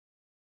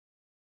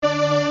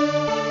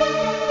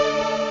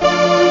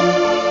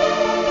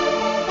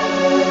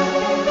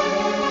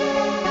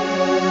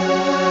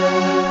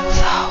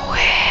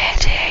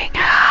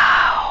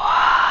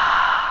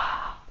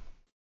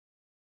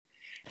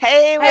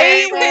Hey,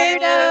 Hey,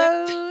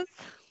 weirdos! weirdos!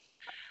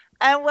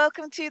 And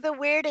welcome to the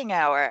Weirding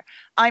Hour.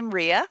 I'm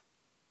Ria,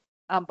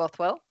 I'm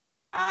Bothwell.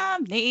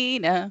 I'm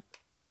Nina.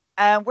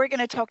 and we're going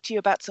to talk to you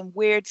about some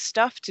weird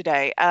stuff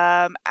today.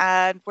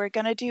 And we're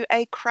going to do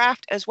a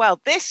craft as well.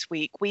 This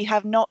week, we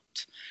have not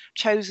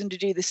chosen to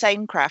do the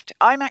same craft.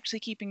 I'm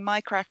actually keeping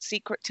my craft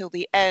secret till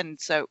the end,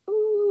 so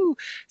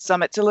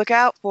something to look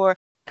out for.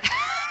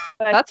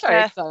 But, That's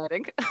very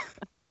exciting.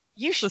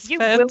 you will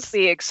Suspense.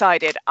 be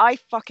excited. I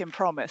fucking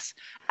promise.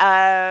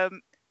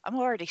 I'm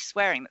already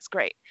swearing. That's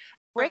great.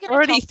 We're going to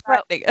Already talk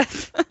about threatening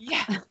us.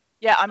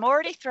 yeah. I'm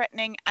already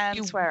threatening and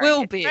You swearing.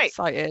 will It's be great.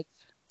 excited.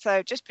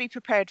 So just be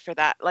prepared for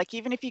that. Like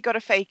even if you got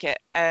to fake it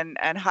and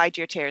hide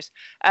your tears.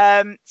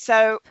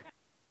 So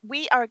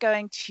we are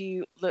going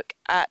to look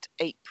at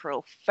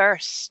April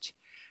 1st.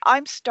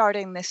 I'm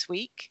starting this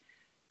week,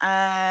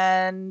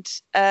 and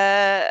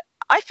I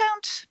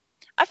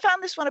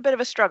found this one a bit of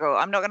a struggle.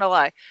 I'm not going to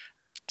lie.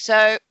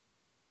 So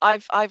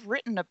I've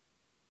written a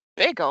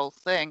big old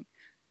thing,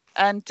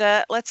 and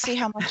let's see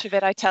how much of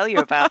it I tell you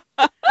about.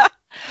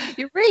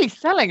 You're really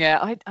selling it.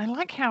 I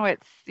like how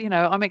it's,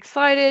 I'm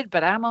excited,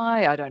 but am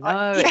I? I don't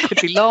know. It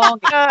could be long.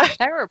 It's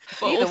terrible.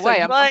 But Either also, way,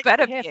 you I'm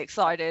better pissed. be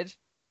excited.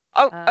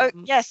 Oh,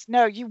 yes,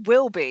 no, you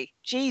will be.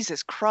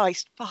 Jesus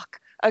Christ, fuck.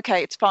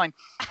 Okay, it's fine.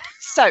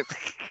 So,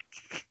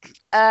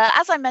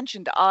 as I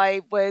mentioned,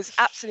 I was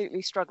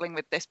absolutely struggling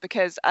with this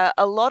because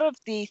a lot of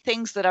the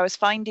things that I was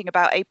finding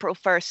about April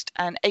 1st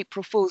and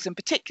April Fools in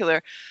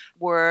particular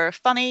were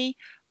funny,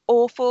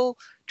 awful,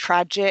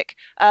 tragic,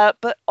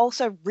 but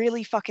also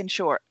really fucking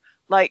short.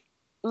 Like,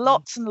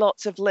 lots and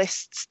lots of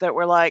lists that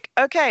were like,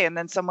 okay, and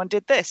then someone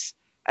did this,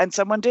 and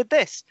someone did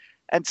this,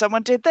 and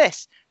someone did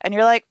this. And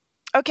you're like,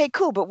 okay,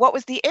 cool, but what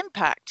was the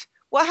impact?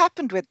 What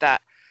happened with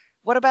that?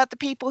 What about the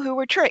people who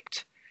were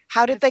tricked?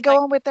 How did they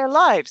go on with their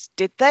lives?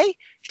 Did they?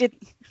 I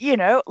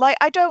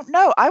don't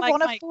know. I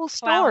want a full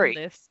story.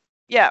 List.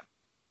 Yeah.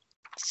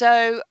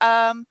 So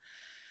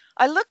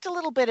I looked a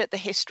little bit at the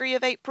history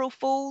of April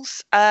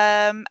Fools.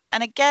 And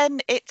again,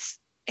 it's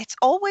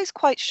always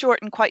quite short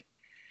and quite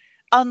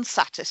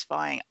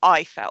unsatisfying,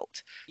 I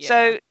felt. Yeah.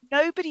 So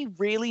nobody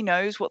really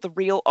knows what the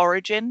real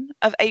origin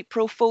of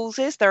April Fools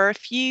is. There are a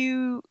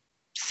few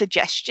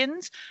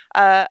suggestions,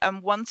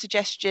 and one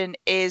suggestion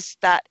is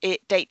that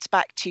it dates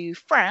back to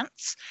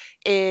France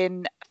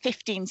in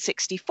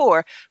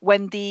 1564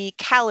 when the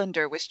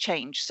calendar was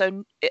changed.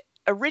 So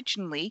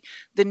originally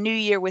the new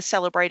year was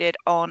celebrated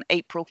on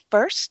April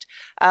 1st,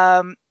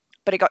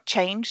 but it got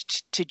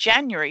changed to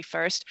January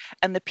 1st,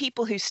 and the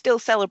people who still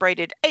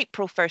celebrated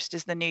April 1st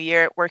as the new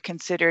year were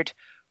considered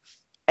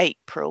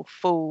April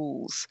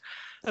Fools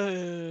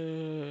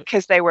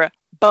because they were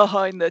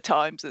behind the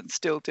times and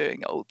still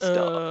doing old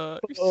stuff.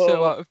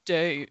 So out of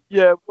date.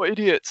 Yeah, what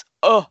idiots.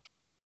 Oh.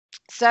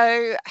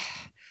 So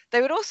they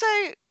would also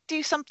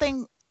do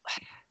something,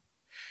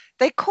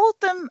 they called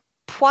them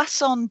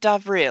Poisson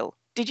d'Avril.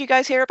 Did you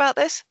guys hear about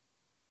this?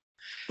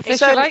 Fish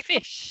So- like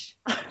Fish.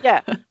 Yeah,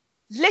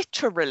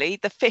 literally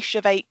the fish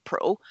of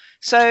April.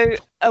 So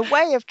a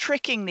way of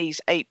tricking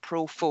these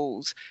April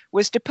Fools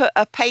was to put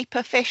a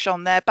paper fish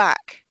on their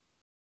back.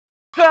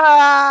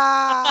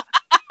 Ah!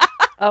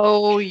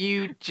 Oh,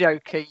 you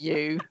joker,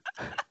 you.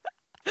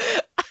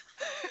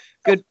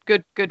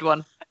 Good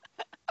one.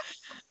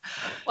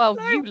 Well,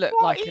 No, you look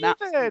what like an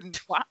absolute even?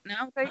 twat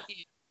now, don't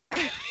you?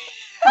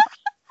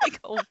 Big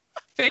old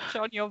fish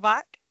on your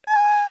back.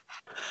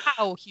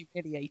 How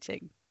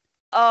humiliating.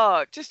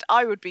 Oh,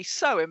 I would be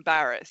so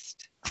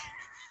embarrassed.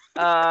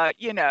 Oh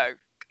yeah,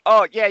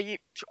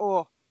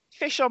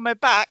 fish on my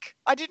back.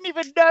 I didn't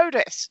even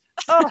notice.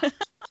 Oh,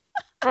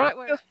 Right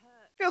where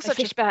feel My such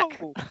fish a back.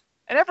 fool.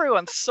 And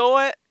everyone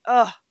saw it.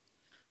 Oh.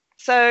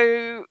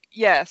 So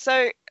yeah,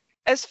 so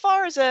as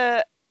far as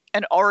an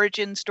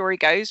origin story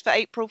goes for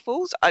April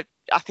Fools, I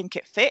think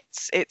it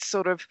fits. It's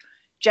sort of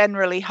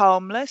generally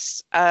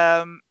harmless,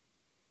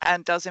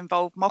 and does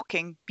involve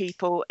mocking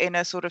people in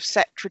a sort of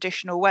set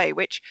traditional way,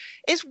 which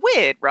is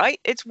weird, right?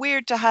 It's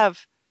weird to have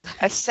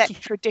a set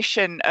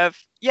tradition of,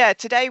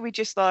 today we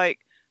just like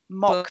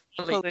mock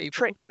people and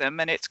trick them,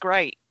 and it's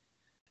great.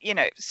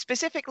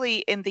 Specifically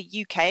in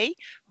the UK,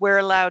 we're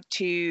allowed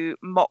to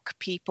mock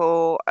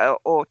people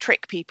or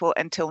trick people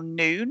until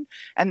noon.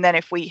 And then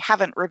if we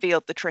haven't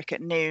revealed the trick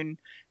at noon,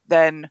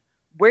 then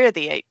we're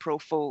the April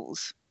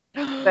Fools.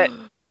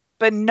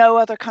 But no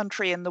other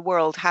country in the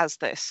world has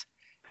this.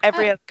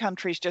 Every other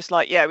country's just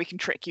like, yeah, we can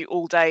trick you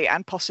all day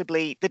and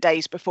possibly the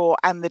days before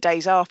and the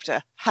days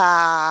after.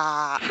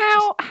 Ha!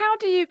 How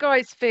do you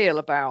guys feel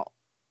about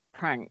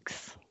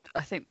pranks?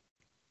 I think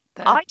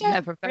they're I don't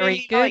never very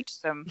really good. like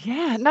them.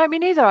 Yeah, no, me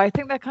neither. I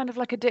think they're kind of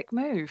like a dick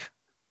move.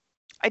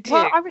 I do.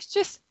 Well, I was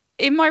just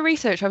in my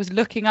research, I was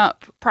looking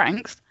up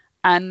pranks,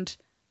 and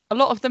a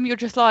lot of them you're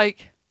just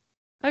like,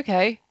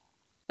 okay,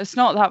 it's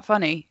not that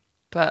funny,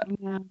 but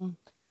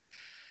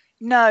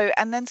No,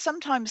 and then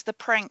sometimes the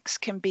pranks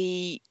can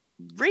be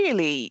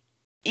really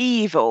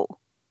evil.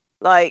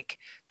 Like,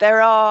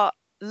 there are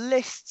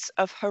lists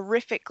of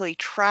horrifically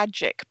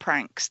tragic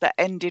pranks that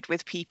ended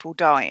with people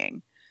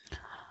dying.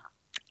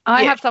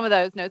 I Yeah. have some of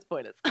those. No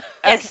spoilers.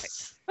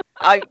 Yes.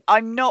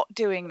 I'm not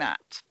doing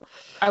that.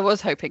 I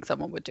was hoping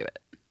someone would do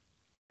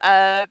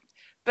it.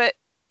 But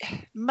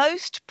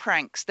most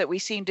pranks that we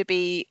seem to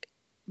be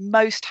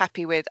most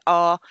happy with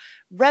are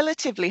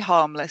relatively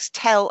harmless,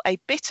 tell a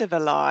bit of a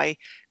lie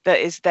that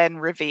is then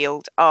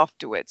revealed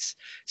afterwards.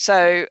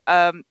 So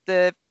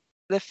the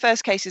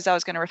first cases I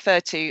was going to refer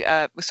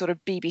to were sort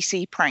of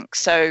BBC pranks.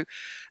 So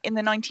in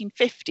the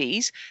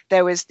 1950s,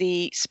 there was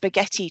the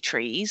spaghetti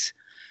trees,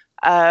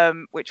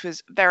 which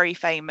was very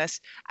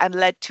famous and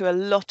led to a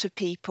lot of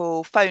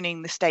people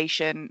phoning the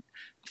station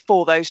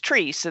for those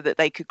trees so that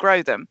they could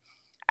grow them.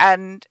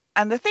 And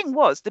the thing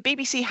was, the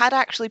BBC had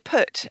actually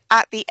put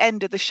at the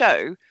end of the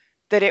show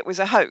that it was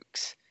a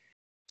hoax.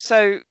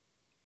 So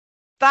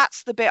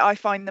that's the bit I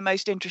find the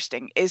most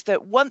interesting, is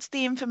that once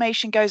the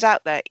information goes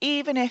out there,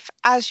 even if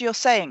as you're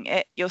saying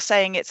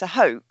it's a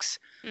hoax,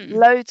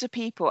 loads of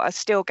people are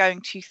still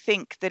going to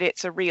think that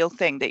it's a real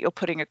thing, that you're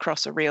putting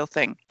across a real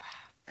thing.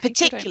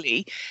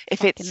 Particularly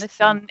if it's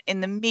done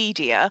in the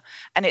media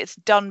and it's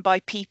done by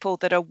people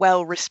that are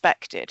well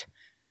respected.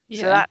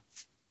 So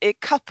that's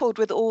it, coupled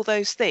with all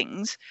those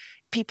things,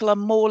 people are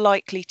more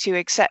likely to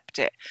accept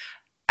it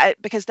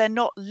because they're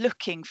not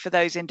looking for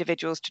those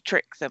individuals to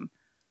trick them.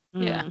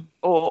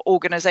 Or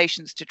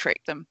organizations to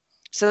trick them.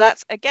 So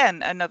that's,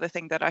 again, another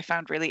thing that I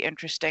found really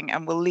interesting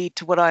and will lead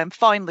to what I am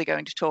finally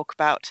going to talk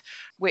about,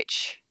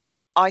 which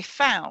I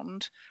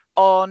found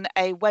on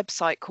a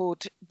website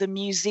called the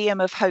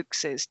Museum of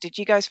Hoaxes. Did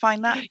you guys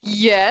find that?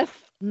 Yes.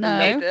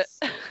 No.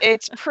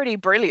 It's pretty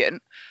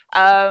brilliant.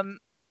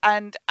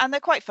 And they're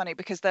quite funny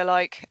because they're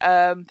like,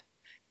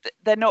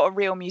 they're not a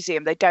real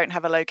museum. They don't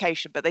have a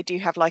location, but they do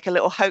have like a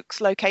little hoax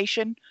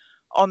location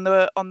on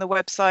the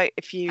website.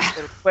 If you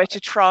were to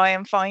try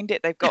and find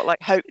it, they've got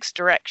like hoax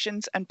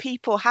directions, and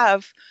people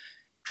have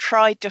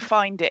tried to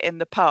find it in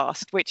the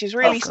past, which is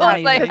really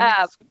sad. They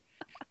have.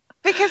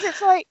 Because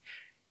it's like,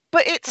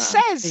 but it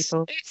says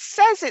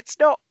it's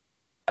not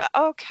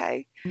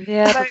okay.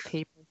 Yeah, So,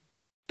 people.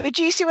 but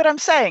do you see what I'm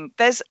saying?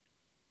 There's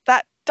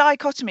that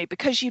dichotomy,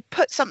 because you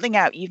put something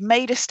out, you've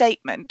made a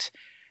statement,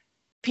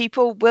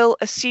 people will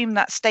assume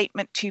that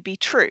statement to be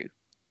true.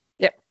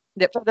 Yep.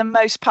 For the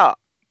most part.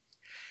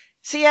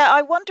 So yeah,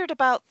 I wondered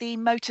about the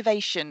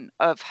motivation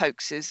of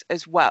hoaxes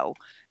as well,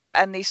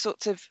 and these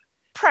sorts of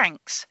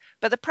pranks.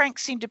 But the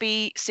pranks seem to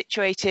be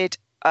situated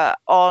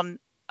on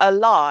a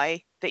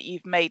lie that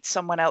you've made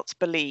someone else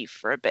believe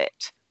for a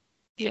bit.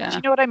 Yeah. Do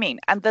you know what I mean?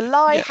 And the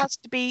lie has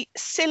to be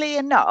silly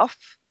enough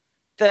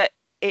that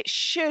it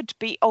should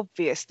be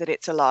obvious that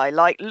it's a lie.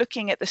 Like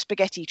looking at the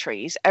spaghetti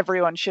trees,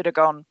 everyone should have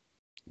gone,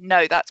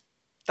 no,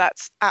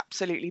 that's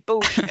absolutely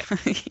bullshit.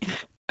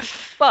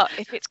 But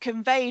if it's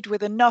conveyed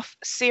with enough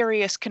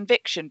serious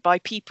conviction by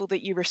people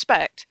that you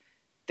respect,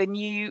 then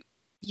you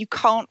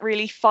can't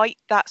really fight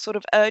that sort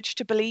of urge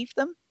to believe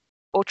them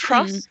or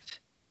trust.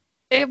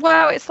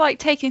 Well, it's like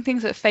taking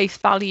things at face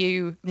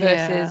value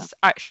versus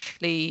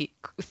actually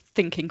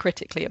thinking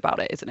critically about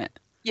it, isn't it?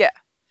 Yeah.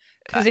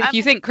 Because if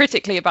you think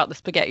critically about the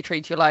spaghetti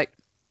trees, you're like,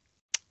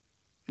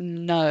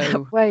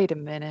 no. Wait a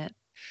minute.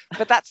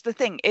 But that's the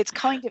thing. It's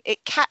kind of,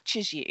 it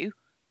catches you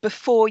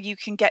before you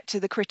can get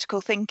to the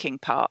critical thinking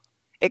part.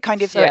 It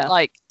kind of it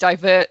like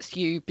diverts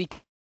you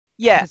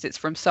because it's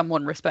from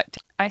someone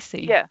respected. I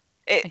see. Yeah.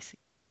 I see.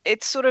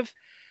 It's sort of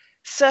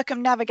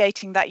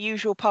circumnavigating that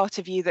usual part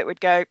of you that would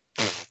go,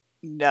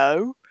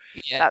 no,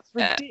 that's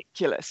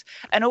ridiculous.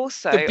 And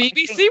also, the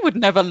BBC would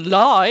never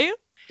lie.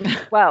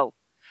 Well,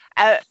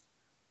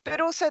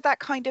 but also that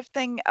kind of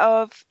thing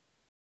of,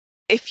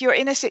 if you're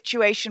in a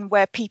situation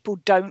where people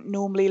don't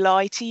normally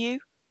lie to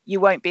you, you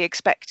won't be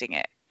expecting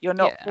it. You're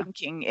not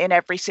thinking in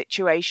every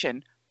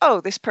situation,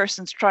 oh, this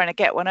person's trying to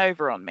get one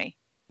over on me.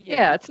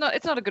 Yeah, it's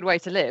not a good way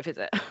to live, is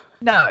it?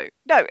 No,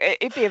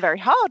 it'd be a very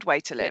hard way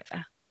to live.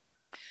 Yeah.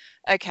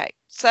 Okay,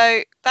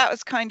 so that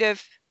was kind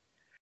of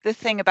the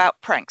thing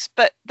about pranks.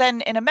 But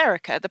then in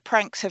America, the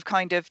pranks have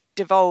kind of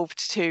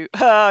devolved to,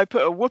 I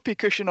put a whoopee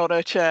cushion on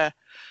her chair,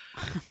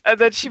 and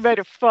then she made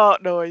a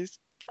fart noise.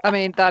 I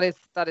mean, that is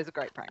a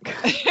great prank.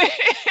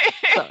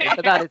 Sorry,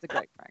 but that is a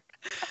great prank.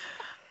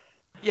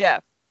 Yeah.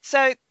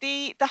 So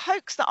the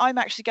hoax that I'm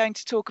actually going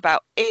to talk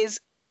about is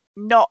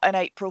not an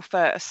April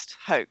 1st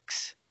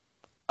hoax.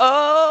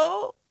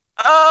 Oh.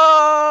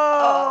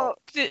 Are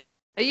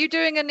you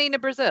doing a Nina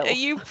Brazil? Are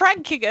you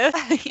pranking us?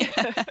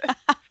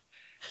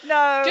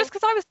 No. Just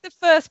because I was the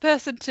first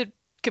person to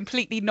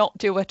completely not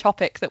do a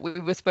topic that we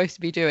were supposed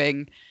to be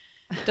doing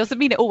doesn't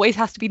mean it always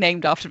has to be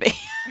named after me.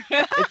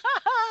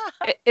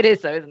 It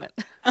is though, isn't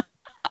it?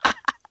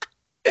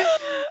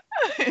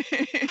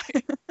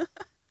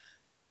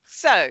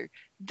 So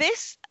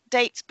this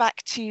dates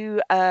back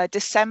to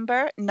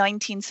December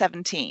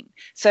 1917.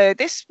 So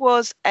this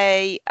was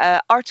a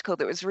article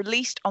that was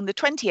released on the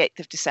 28th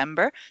of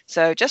December,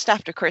 so just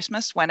after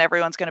Christmas, when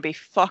everyone's going to be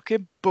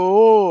fucking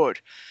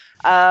bored.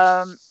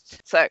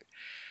 So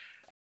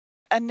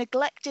a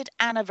neglected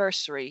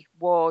anniversary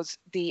was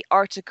the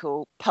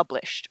article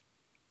published,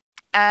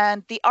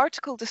 and the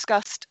article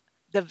discussed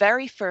the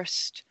very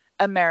first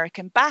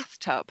American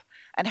bathtub,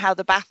 and how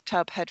the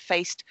bathtub had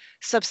faced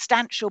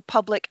substantial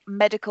public,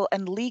 medical,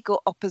 and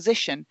legal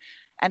opposition,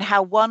 and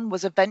how one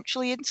was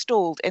eventually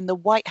installed in the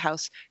White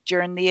House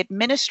during the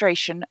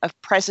administration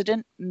of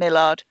President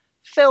Millard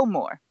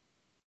Fillmore.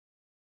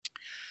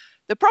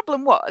 The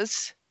problem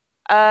was,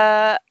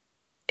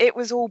 it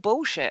was all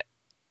bullshit.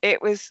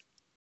 It was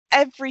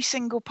every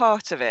single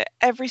part of it,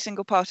 every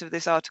single part of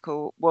this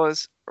article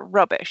was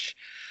rubbish.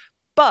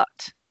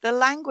 But the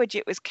language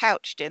it was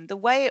couched in, the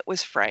way it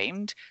was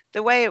framed,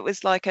 the way it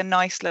was like a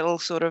nice little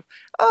sort of,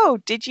 oh,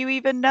 did you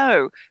even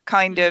know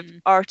kind of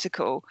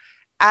article,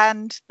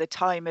 and the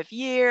time of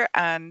year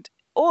and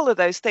all of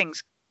those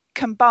things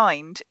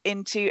combined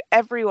into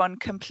everyone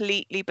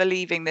completely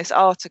believing this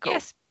article.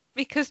 Yes,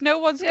 because no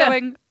one's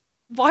going,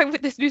 why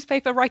would this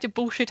newspaper write a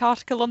bullshit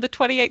article on the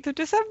 28th of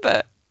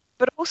December?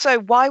 But also,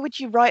 why would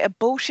you write a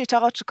bullshit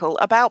article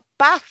about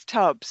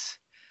bathtubs?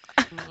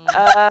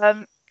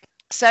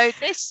 So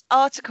this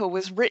article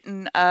was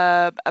written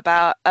by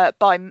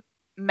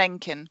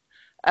Mencken.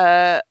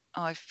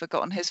 I've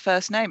forgotten his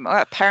first name.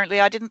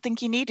 Apparently, I didn't think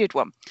he needed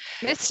one.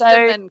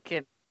 Mr.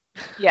 Mencken.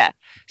 Yeah.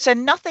 So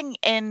nothing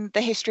in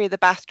the history of the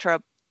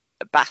bathtub.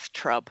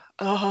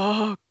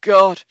 Oh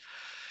God.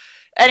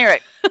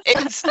 Anyway,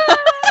 it's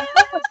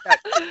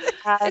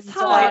it's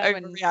hard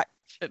overreaction.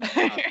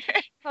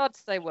 Hard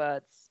to say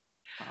words.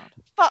 Hard.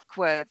 Fuck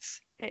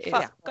words.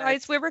 Fuck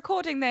guys, we're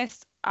recording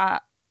this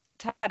at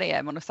 10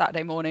 a.m. on a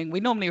Saturday morning. We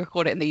normally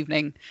record it in the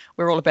evening.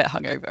 We're all a bit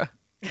hungover.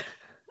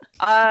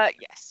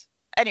 Yes.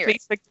 Anyway,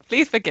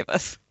 please forgive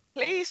us.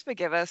 Please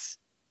forgive us.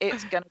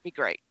 It's going to be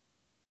great.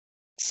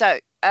 So,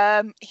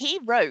 he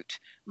wrote,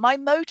 "My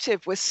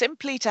motive was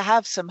simply to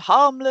have some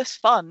harmless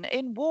fun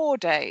in war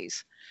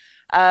days."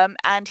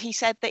 And he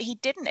said that he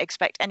didn't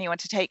expect anyone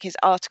to take his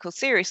article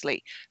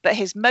seriously, but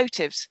his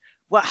motives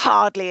were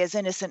hardly as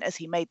innocent as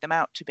he made them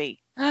out to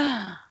be.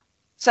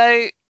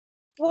 So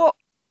what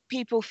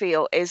people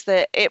feel is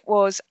that it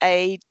was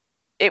a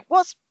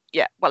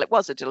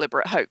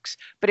deliberate hoax,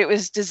 but it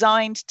was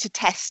designed to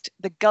test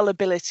the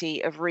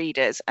gullibility of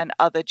readers and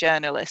other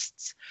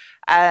journalists.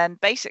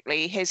 And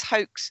basically his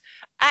hoax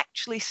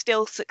actually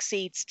still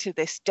succeeds to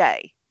this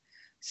day.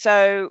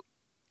 So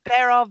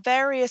there are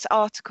various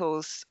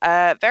articles,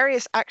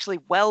 various actually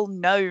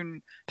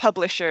well-known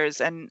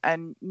publishers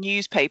and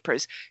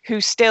newspapers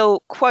who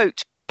still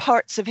quote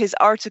parts of his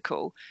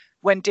article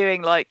when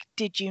doing like,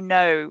 did you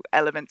know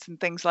elements and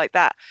things like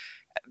that.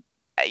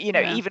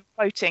 Even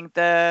quoting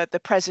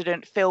the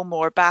President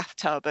Fillmore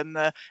bathtub and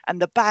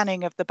the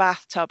banning of the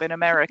bathtub in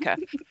America.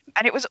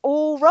 And it was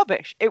all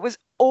rubbish. It was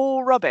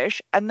all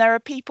rubbish. And there are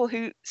people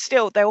who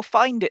still, they'll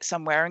find it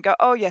somewhere and go,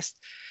 oh yes.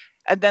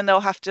 And then they'll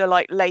have to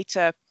like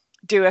later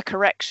do a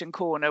correction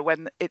corner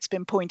when it's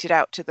been pointed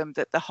out to them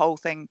that the whole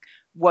thing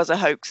was a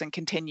hoax and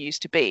continues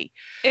to be.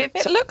 If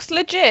it looks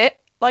legit,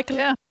 like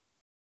a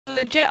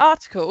legit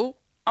article,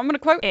 I'm going to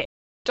quote it.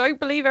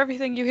 Don't believe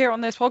everything you hear on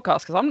this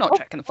podcast, because I'm not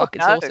checking the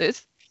fucking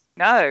sources.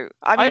 No.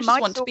 I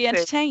just want to be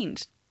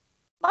entertained.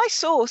 My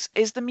source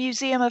is the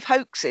Museum of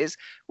Hoaxes,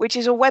 which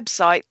is a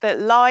website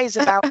that lies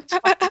about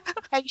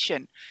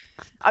education.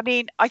 I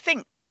mean, I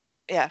think,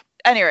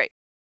 anyway.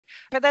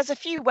 But there's a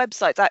few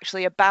websites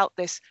actually about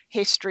this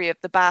history of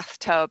the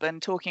bathtub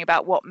and talking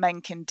about what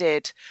Mencken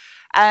did.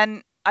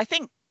 And I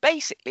think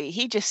basically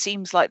he just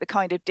seems like the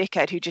kind of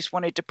dickhead who just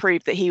wanted to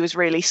prove that he was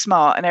really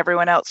smart and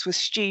everyone else was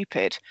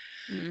stupid.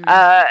 He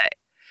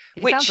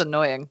sounds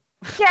annoying.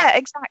 Yeah,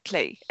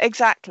 exactly.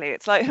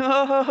 It's like,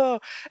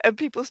 and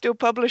people still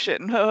publish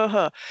it.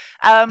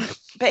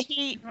 But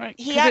he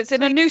it's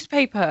in a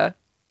newspaper.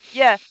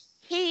 Yeah,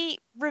 he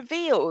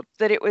revealed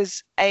that it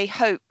was a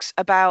hoax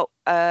about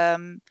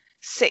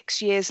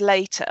 6 years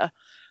later.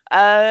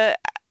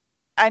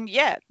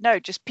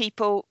 Just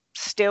people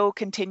still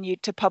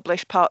continued to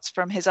publish parts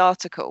from his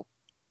article.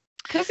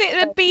 Because it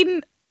had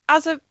been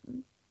as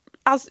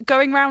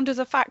going round as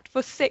a fact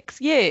for 6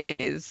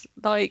 years.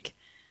 Like,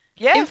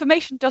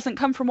 information doesn't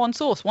come from one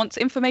source. Once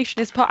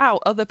information is put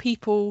out, other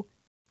people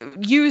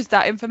use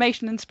that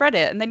information and spread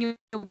it, and then you're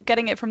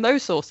getting it from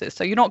those sources.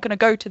 So you're not going to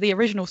go to the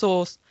original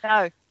source.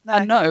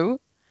 No.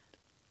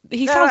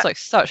 He sounds like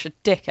such a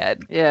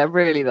dickhead. Yeah,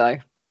 really though.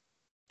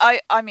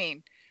 I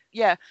mean,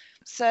 yeah.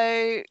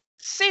 So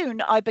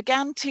soon I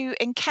began to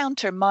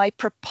encounter my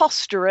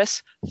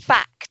preposterous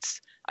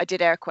facts, I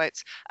did air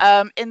quotes,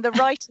 in the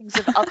writings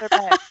of other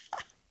men.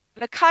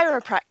 The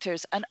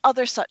chiropractors and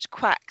other such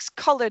quacks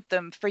collared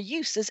them for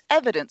use as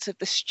evidence of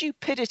the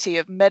stupidity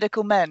of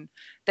medical men.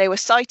 They were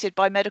cited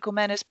by medical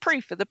men as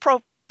proof of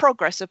the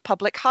progress of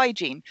public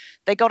hygiene.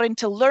 They got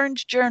into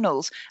learned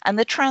journals and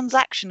the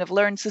transaction of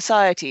learned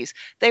societies.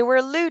 They were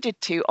alluded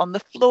to on the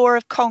floor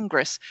of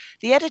Congress.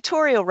 The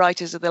editorial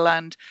writers of the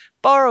land,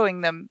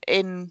 borrowing them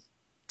in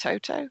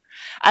toto,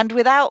 and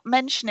without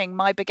mentioning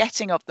my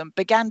begetting of them,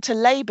 began to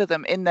labour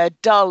them in their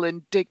dull,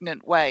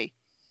 indignant way.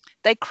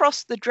 They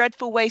crossed the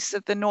dreadful wastes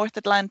of the North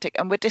Atlantic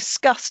and were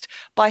discussed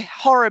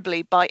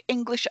horribly by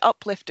English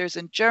uplifters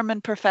and German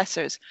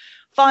professors.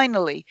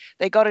 Finally,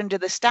 they got into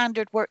the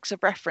standard works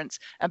of reference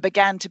and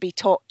began to be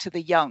taught to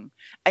the young.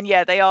 And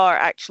yeah, they are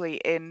actually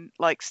in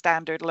like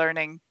standard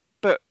learning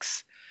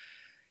books.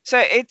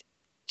 So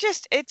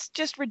it's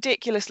just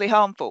ridiculously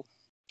harmful.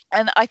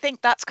 And I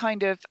think that's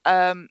kind of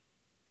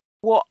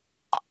what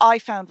I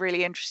found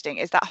really interesting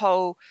is that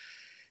whole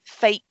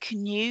fake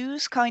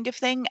news kind of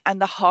thing and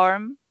the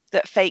harm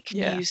that fake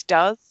news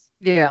does.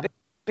 Yeah.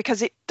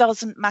 Because it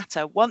doesn't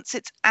matter. Once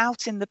it's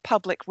out in the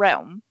public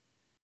realm,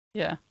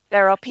 yeah,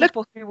 there are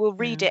people who will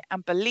read it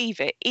and believe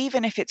it,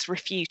 even if it's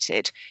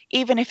refuted,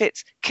 even if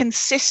it's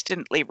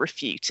consistently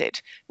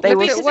refuted. They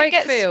will because it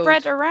gets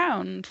spread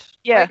around.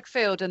 Yeah,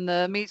 Wakefield and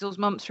the measles,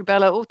 mumps,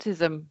 rubella,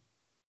 autism.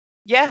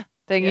 Yeah.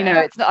 Thing, you know,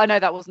 it's not. I know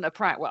that wasn't a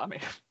prank. Well, I mean,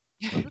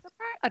 was it a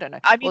prank? I don't know.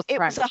 I mean, it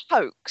was a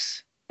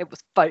hoax. It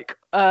was fake.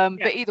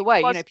 But either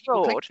way, you know,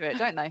 people cling to it,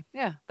 don't they?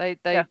 Yeah, they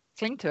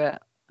cling to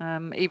it,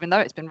 even though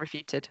it's been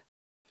refuted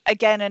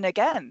again and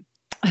again,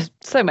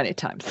 so many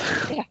times.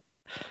 Yeah.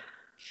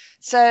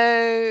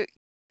 So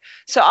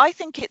I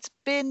think it's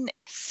been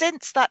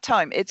since that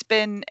time. It's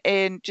been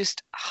in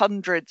just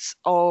hundreds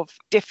of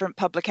different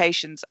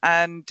publications,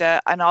 and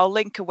I'll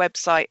link a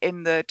website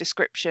in the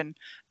description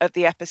of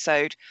the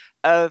episode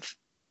of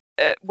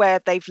where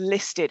they've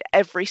listed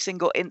every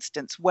single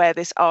instance where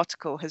this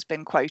article has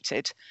been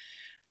quoted,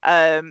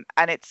 and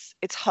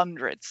it's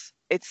hundreds.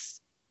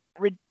 It's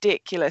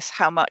ridiculous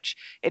how much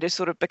it has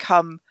sort of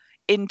become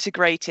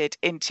integrated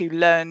into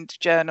learned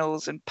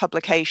journals and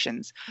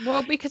publications.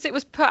 Well, because it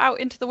was put out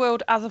into the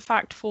world as a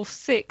fact for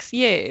 6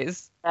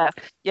 years.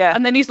 Yeah.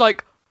 And then he's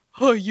like,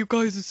 "Oh, you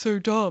guys are so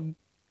dumb."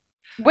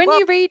 Have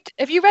you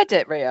read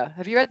it, Ria?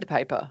 Have you read the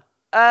paper?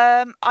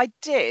 I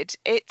did.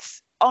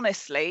 It's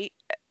honestly,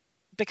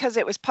 because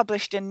it was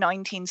published in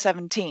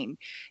 1917,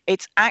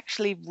 it's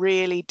actually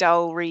really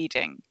dull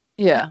reading.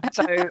 Yeah.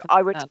 So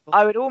I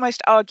would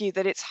almost argue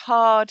that it's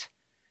hard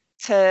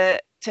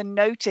to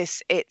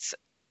notice it's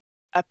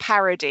a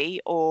parody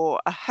or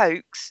a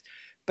hoax,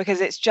 because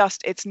it's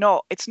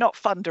not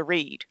fun to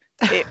read.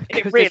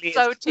 It really is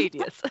so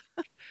tedious.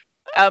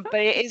 But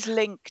it is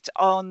linked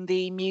on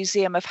the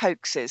Museum of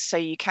Hoaxes, so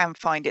you can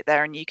find it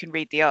there and you can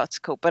read the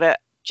article.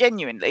 But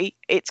genuinely,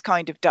 it's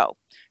kind of dull.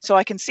 So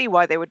I can see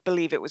why they would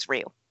believe it was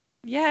real.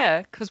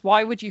 Yeah, because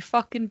why would you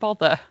fucking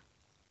bother?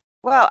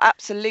 Well,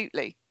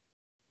 absolutely.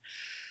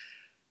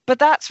 But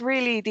that's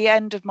really the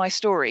end of my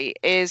story,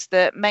 is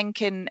that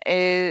Mencken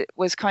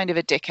was kind of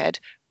a dickhead,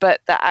 but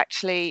that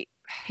actually...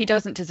 He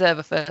doesn't deserve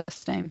a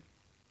first name.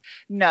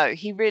 No,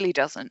 he really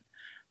doesn't.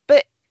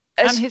 But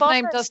his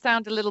name does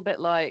sound a little bit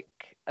like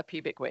a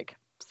pubic wig.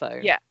 So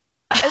yeah.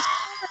 As far as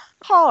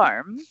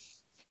harm,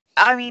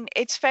 I mean,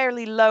 it's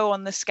fairly low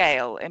on the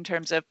scale in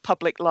terms of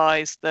public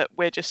lies that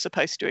we're just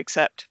supposed to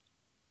accept.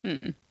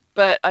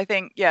 But I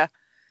think,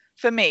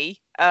 for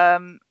me,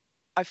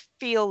 I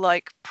feel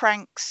like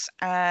pranks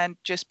and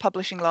just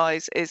publishing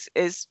lies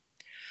is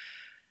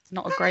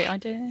not a great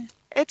idea.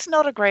 It's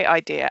not a great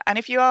idea. And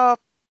if you are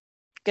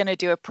going to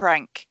do a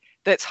prank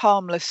that's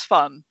harmless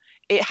fun,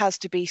 it has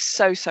to be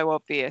so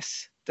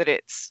obvious that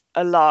it's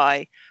a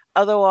lie.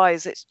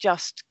 Otherwise, it's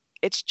just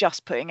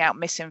putting out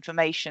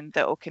misinformation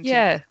that will continue.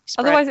 Yeah.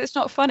 Otherwise, it's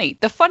not funny.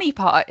 The funny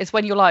part is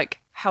when you're like,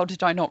 "How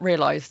did I not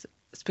realize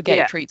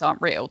spaghetti treats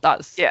aren't real?"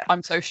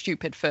 I'm so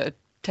stupid for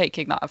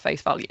taking that at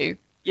face value.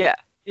 Yeah.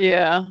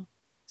 Yeah.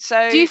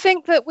 So do you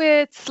think that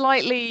we're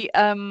slightly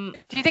do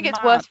you think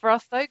it's worse for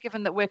us though,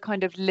 given that we're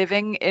kind of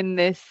living in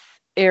this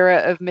era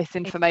of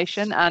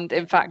misinformation and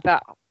in fact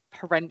that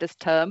horrendous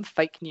term,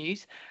 fake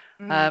news?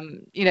 You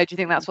know, do you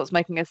think that's what's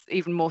making us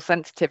even more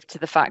sensitive to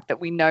the fact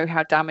that we know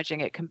how damaging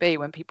it can be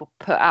when people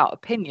put out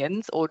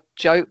opinions or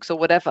jokes or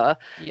whatever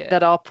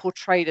that are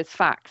portrayed as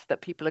facts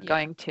that people are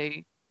going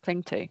to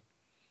cling to?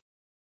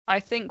 I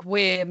think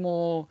we're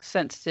more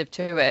sensitive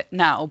to it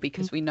now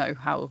because we know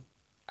how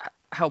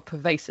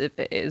pervasive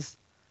it is.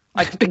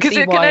 Because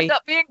it can end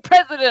up being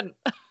president.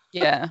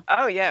 Yeah.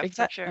 Oh yeah,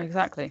 for sure.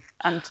 Exactly.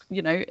 And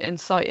you know,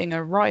 inciting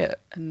a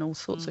riot and all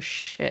sorts of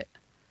shit.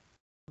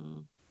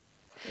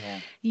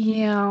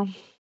 Yeah.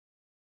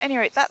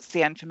 Anyway, that's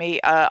the end for me.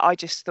 I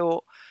just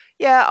thought,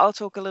 I'll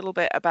talk a little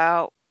bit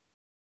about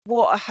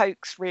what a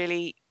hoax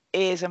really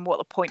is and what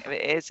the point of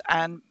it is,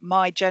 and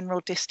my general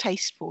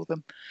distaste for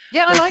them.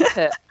 Yeah, I liked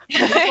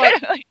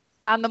it.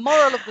 And the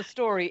moral of the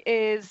story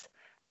is,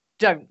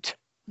 don't.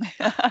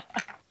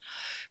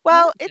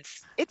 Well,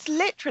 it's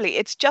literally,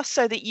 it's just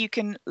so that you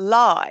can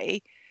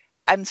lie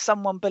and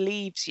someone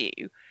believes you,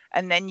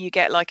 and then you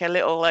get like a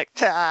little like,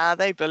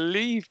 they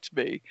believed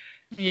me.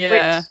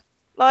 Yeah. Which,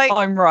 like,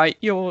 I'm right,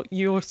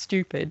 you're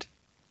stupid.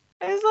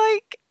 It's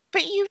like,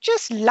 but you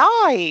just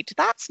lied.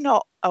 That's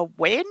not a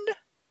win.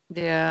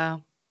 Yeah.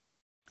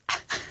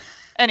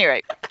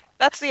 Anyway,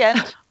 that's the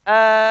end.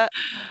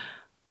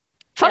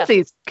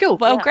 Funsies. Cool.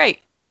 Well,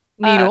 great.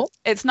 Needle.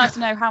 It's nice to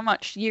know how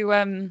much you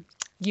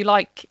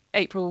like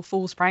April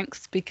Fool's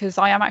pranks, because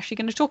I am actually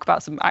going to talk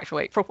about some actual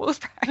April Fool's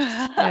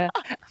pranks.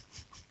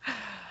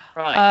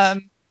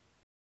 Right.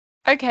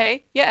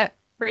 Okay. Yeah.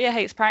 Ria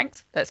hates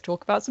pranks. Let's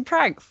talk about some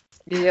pranks.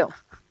 Yeah.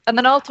 And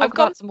then I'll talk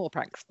about some more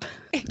pranks.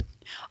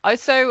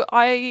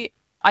 I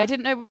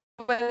didn't know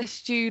whether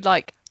to do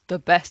like the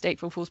best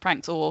April Fool's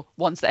pranks or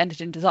ones that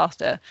ended in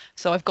disaster.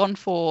 So I've gone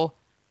for,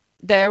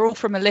 they're all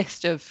from a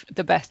list of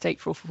the best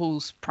April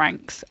Fool's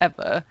pranks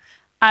ever.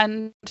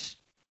 And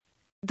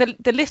the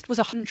list was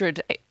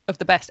 100 of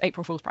the best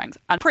April Fool's pranks.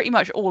 And pretty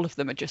much all of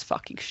them are just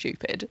fucking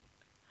stupid.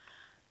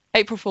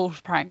 April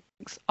Fool's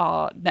pranks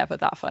are never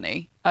that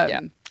funny.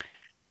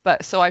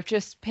 But so I've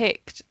just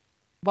picked,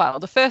 well,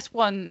 the first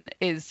one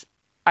is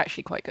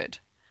actually quite good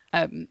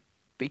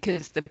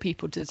because the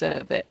people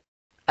deserve it.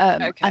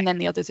 And then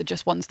the others are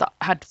just ones that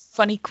had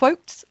funny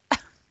quotes.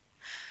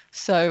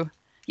 So,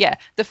 yeah,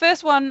 the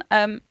first one,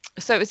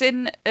 so it was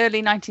in early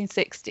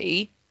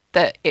 1960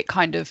 that it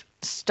kind of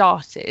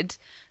started.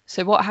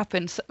 So what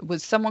happened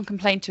was someone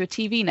complained to a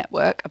TV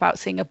network about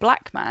seeing a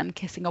black man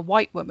kissing a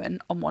white woman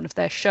on one of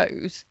their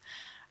shows.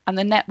 And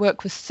the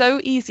network was so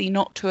easy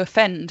not to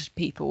offend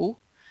people,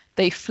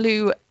 they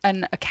flew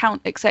an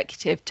account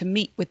executive to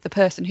meet with the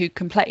person who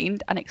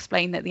complained and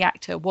explain that the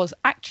actor was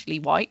actually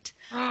white,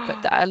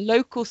 but that a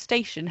local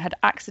station had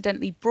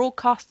accidentally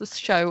broadcast the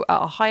show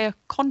at a higher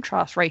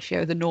contrast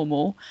ratio than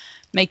normal,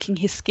 making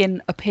his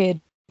skin appear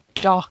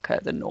darker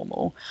than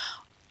normal.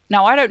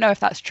 Now, I don't know if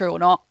that's true or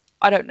not.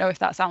 I don't know if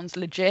that sounds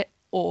legit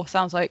or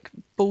sounds like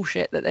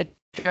bullshit that they're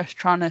just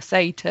trying to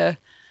say to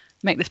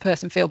make this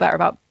person feel better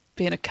about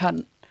being a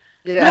cunt.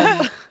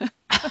 Yeah.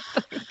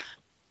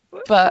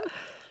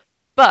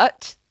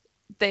 But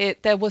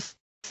there was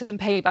some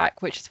payback,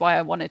 which is why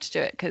I wanted to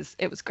do it, because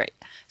it was great.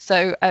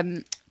 So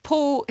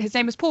his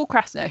name was Paul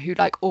Krasner, who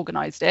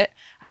organised it,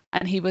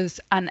 and he was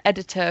an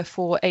editor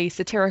for a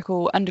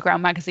satirical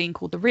underground magazine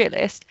called The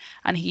Realist,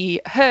 and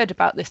he heard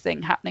about this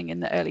thing happening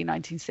in the early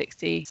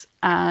 1960s,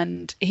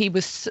 and he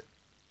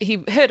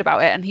heard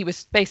about it, and he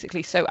was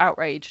basically so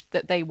outraged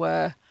that they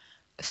were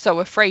so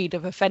afraid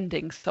of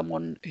offending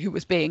someone who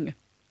was being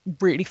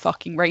really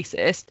fucking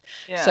racist.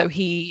 Yeah. So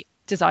he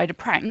designed a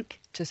prank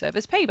to serve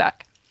as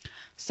payback.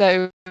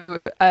 So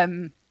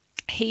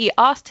he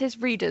asked his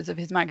readers of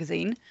his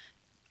magazine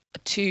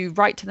to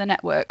write to the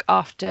network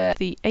after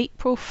the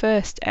April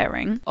 1st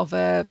airing of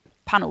a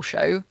panel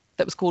show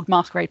that was called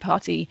Masquerade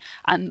Party,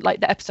 and like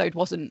the episode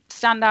wasn't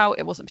standout,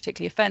 it wasn't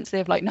particularly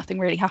offensive, like nothing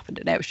really happened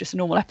in it, it was just a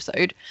normal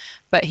episode,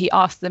 but he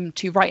asked them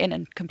to write in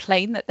and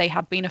complain that they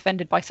had been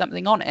offended by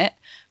something on it,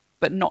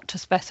 but not to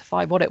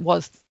specify what it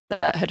was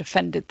that had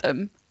offended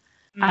them.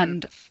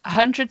 And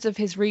hundreds of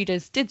his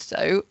readers did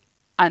so,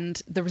 and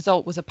the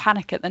result was a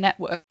panic at the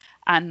network,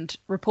 and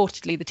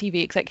reportedly the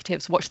TV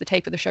executives watched the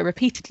tape of the show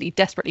repeatedly,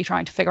 desperately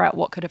trying to figure out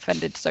what could have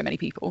offended so many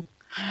people.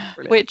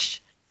 Brilliant.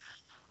 Which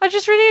I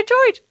just really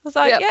enjoyed. I was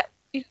like, yeah,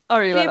 I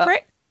really like that.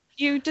 Prick,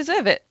 you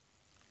deserve it.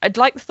 I'd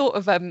like the thought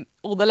of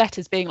all the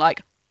letters being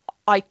like,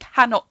 I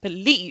cannot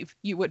believe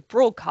you would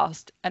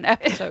broadcast an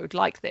episode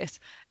like this.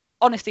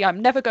 Honestly,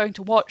 I'm never going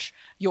to watch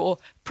your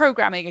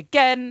programming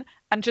again,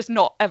 and just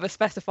not ever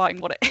specifying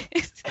what it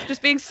is.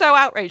 Just being so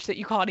outraged that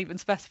you can't even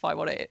specify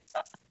what it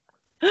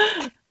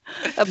is.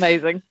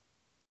 Amazing.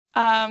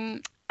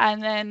 And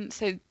then,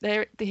 so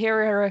here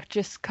are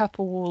just a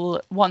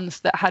couple ones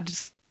that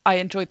I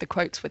enjoyed the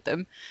quotes with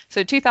them.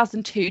 So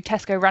 2002,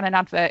 Tesco ran an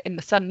advert in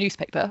the Sun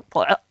newspaper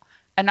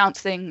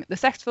announcing the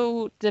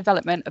successful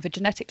development of a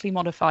genetically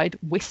modified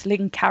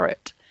whistling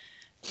carrot.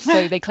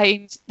 So they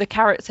claimed the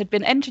carrots had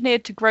been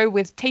engineered to grow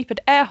with tapered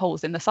air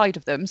holes in the side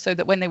of them so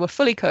that when they were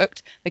fully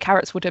cooked, the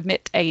carrots would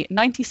emit a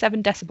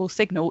 97 decibel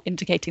signal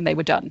indicating they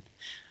were done.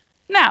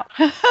 Now,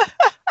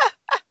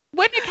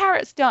 when are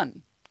carrots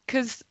done?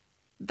 Because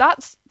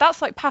that's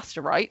like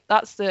pasta, right?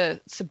 That's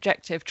the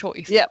subjective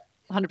choice. Yep,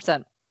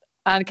 100%.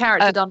 And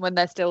carrots are done when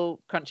they're still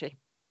crunchy,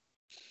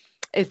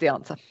 is the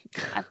answer.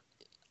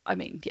 I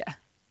mean, yeah,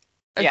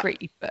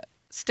 agree, but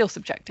still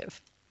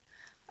subjective.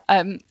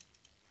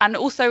 And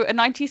also a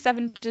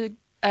 97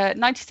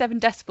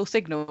 decibel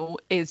signal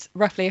is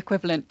roughly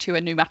equivalent to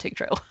a pneumatic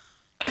drill.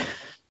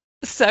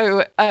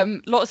 So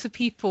lots of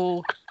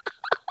people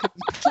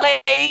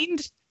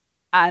complained,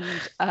 and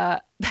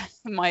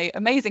my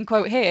amazing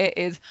quote here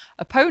is,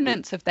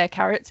 opponents of their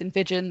carrots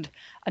envisioned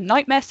a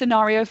nightmare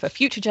scenario for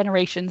future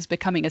generations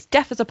becoming as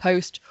deaf as a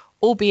post,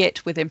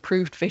 albeit with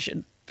improved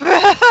vision.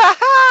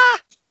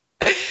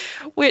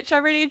 Which I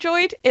really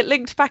enjoyed. It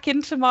linked back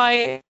into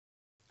my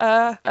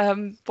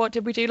what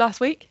did we do last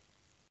week?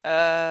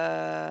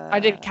 I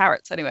did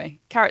carrots anyway.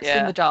 Carrots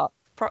in the dark.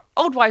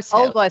 Old Wives'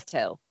 Tale. Old Wives'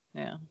 Tale.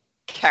 Yeah.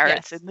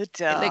 Carrots in the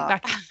dark. It linked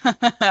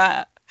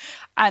back.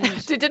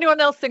 And did anyone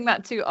else sing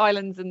that to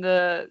Islands in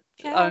the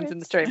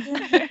Stream?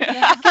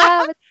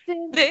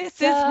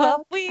 This is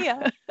what we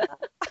are.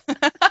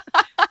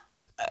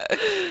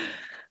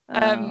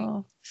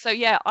 So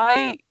yeah,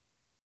 I'm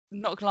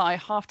not gonna lie,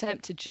 half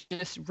tempted to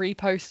just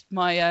repost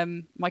my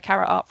my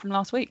carrot art from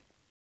last week.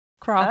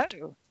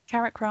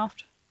 Carrot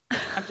craft.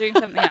 I'm doing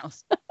something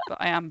else, but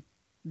I am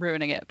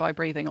ruining it by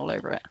breathing all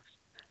over it.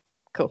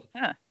 Cool.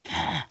 Yeah.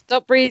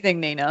 Stop breathing,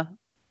 Nina.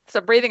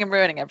 Stop breathing and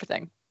ruining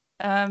everything.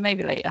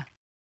 Maybe later.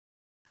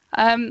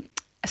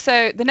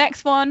 So the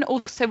next one,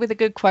 also with a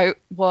good quote,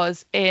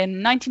 was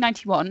in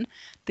 1991.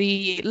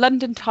 The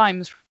London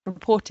Times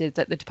reported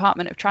that the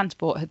Department of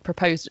Transport had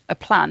proposed a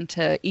plan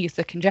to ease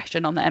the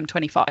congestion on the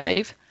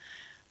M25.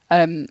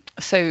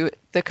 So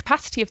the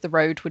capacity of the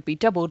road would be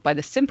doubled by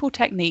the simple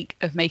technique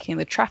of making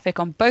the traffic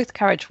on both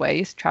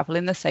carriageways travel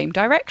in the same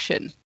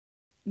direction.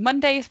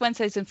 Mondays,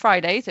 Wednesdays and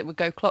Fridays, it would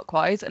go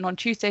clockwise, and on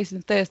Tuesdays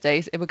and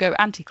Thursdays, it would go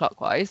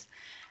anti-clockwise.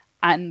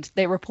 And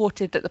they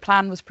reported that the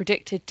plan was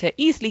predicted to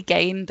easily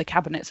gain the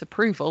Cabinet's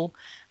approval.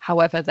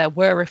 However, there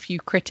were a few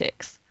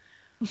critics.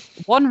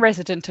 One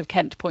resident of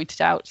Kent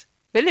pointed out,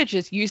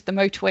 villagers use the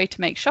motorway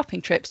to make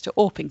shopping trips to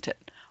Orpington.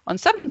 On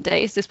some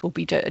days, this will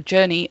be a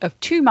journey of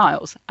 2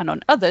 miles, and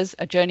on others,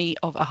 a journey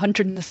of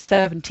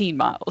 117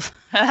 miles.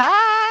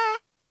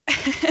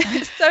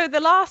 So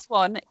the last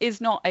one is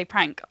not a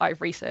prank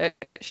I've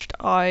researched.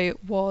 I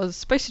was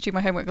supposed to do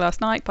my homework last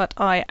night, but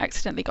I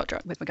accidentally got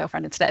drunk with my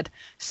girlfriend instead.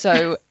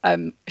 So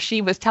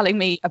she was telling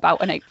me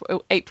about an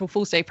April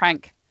Fool's Day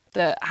prank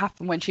that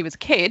happened when she was a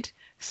kid.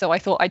 So I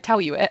thought I'd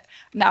tell you it.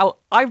 Now,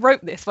 I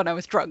wrote this when I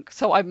was drunk,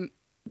 so I'm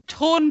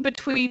torn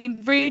between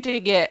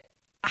reading it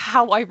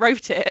how I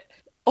wrote it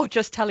or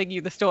just telling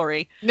you the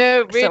story.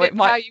 No, read it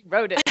how you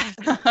wrote it.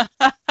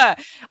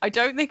 I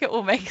don't think it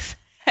will make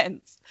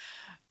sense.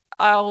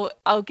 I'll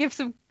give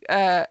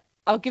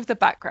the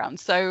background.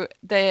 So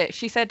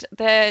she said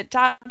their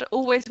dad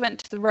always went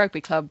to the rugby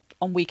club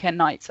on weekend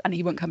nights and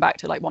he wouldn't come back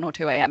till like 1 or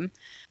 2 a.m.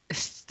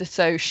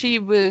 So she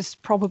was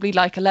probably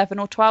like 11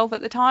 or 12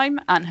 at the time,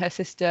 and her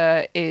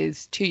sister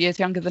is 2 years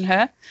younger than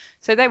her.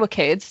 So they were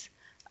kids.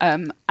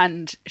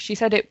 And she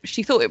said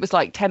she thought it was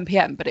like 10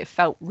 p.m, but it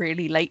felt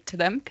really late to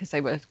them because they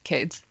were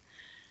kids.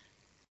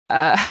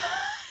 So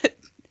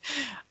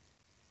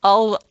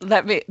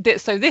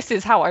this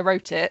is how I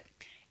wrote it.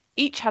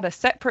 Each had a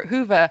separate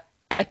Hoover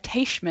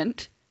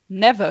attachment,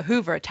 never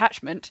Hoover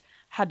attachment,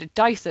 had a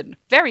Dyson,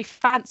 very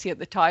fancy at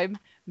the time,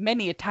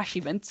 many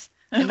attachments,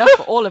 enough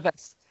for all of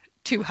us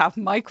to have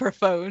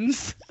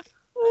microphones.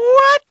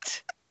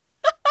 What?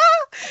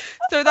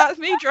 So that's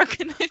me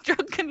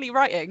drunkenly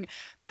writing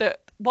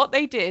that what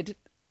they did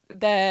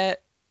there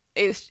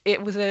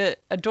it was a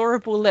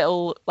adorable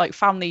little like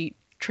family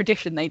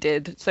tradition they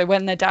did. So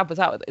when their dad was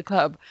out at the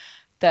club,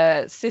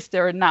 their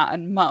sister and Nat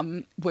and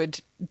mum would,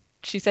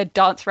 she said,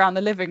 dance around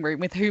the living room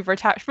with Hoover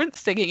attachments,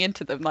 singing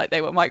into them like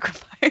they were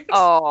microphones.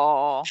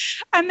 Oh.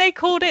 And they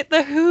called it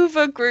the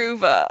Hoover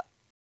Groover.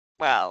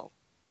 Well,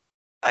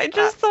 I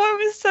just thought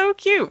it was so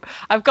cute.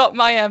 I've got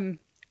my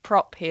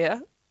prop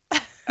here.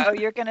 Oh,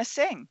 you're going to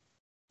sing?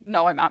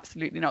 No, I'm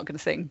absolutely not going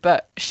to sing.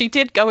 But she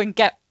did go and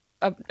get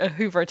a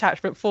Hoover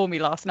attachment for me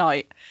last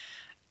night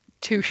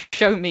to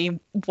show me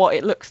what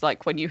it looks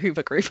like when you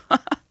Hoover Groover.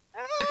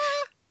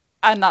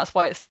 And that's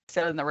why it's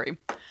still in the room.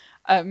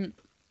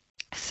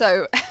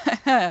 So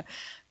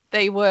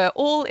they were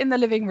all in the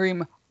living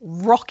room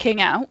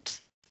rocking out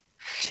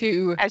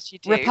to As you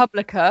do.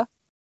 Republica.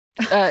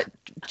 Do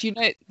you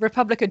know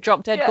Republica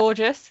Drop Dead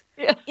Gorgeous?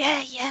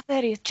 Yeah,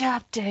 but he's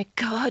Drop Dead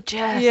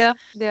Gorgeous.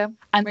 Yeah.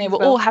 And they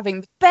were all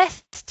having the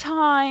best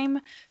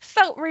time,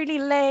 felt really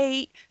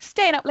late,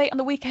 staying up late on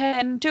the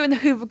weekend, doing the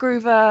Hoover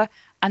Groover,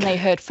 and they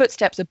heard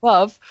footsteps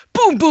above.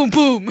 Boom, boom,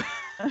 boom.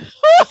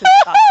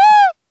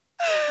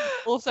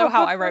 Also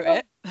how I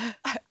wrote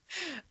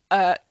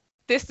it.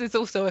 This is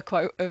also a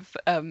quote of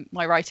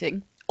my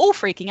writing. All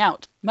freaking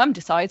out. Mum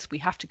decides we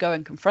have to go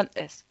and confront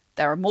this.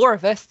 There are more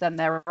of us than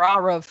there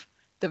are of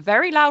the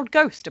very loud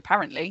ghost,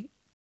 apparently.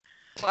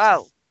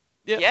 Wow.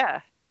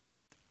 Yeah.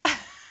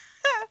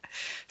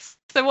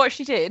 So what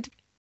she did,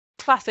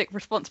 classic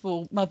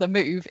responsible mother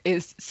move,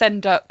 is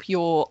send up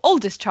your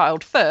oldest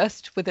child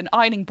first with an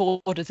ironing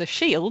board as a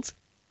shield.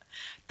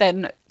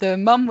 Then the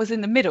mum was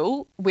in the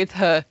middle with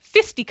her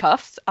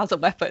fisticuffs as a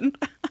weapon.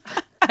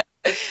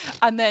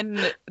 And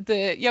then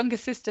the younger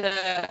sister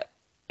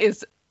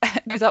is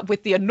up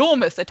with the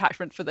enormous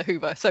attachment for the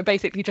Hoover. So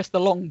basically just the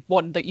long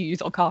one that you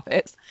use on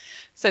carpets.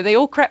 So they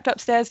all crept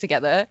upstairs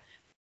together.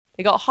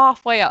 They got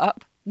halfway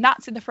up.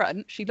 Nat's in the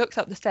front. She looks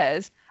up the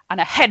stairs and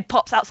her head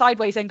pops out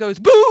sideways and goes,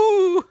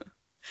 boo!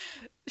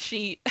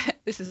 She,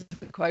 this is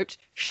the quote,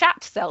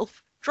 shat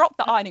self, dropped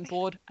the ironing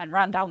board and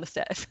ran down the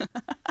stairs.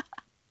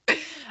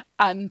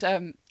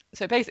 And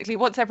so basically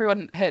once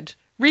everyone had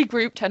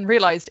regrouped and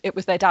realised it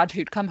was their dad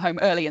who'd come home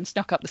early and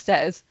snuck up the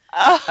stairs,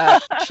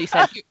 she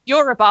said,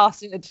 "You're a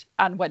bastard,"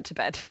 and went to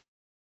bed.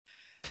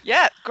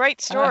 Yeah,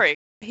 great story.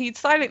 He'd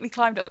silently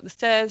climbed up the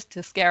stairs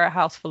to scare a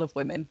house full of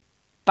women.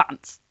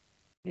 Bants.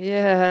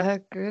 Yeah,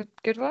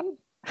 good one.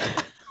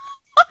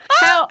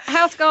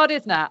 How scarred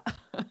is Nat?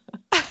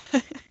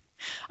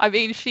 I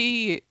mean,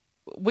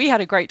 we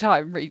had a great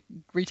time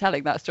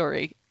retelling that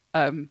story.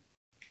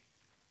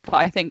 But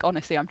I think,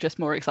 honestly, I'm just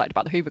more excited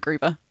about the Hoover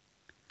Groover.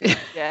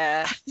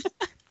 Yeah.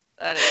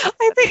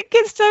 I think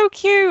it's so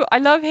cute. I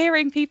love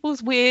hearing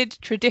people's weird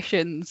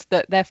traditions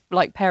that their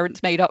like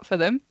parents made up for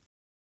them.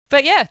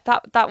 But yeah,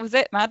 that was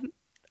it, man.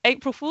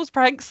 April Fool's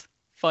pranks,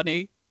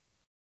 funny.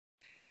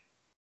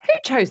 Who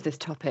chose this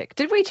topic?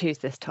 Did we choose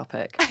this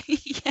topic?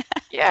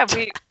 Yeah,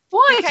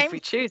 Why did we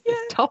choose this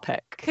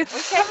topic? Because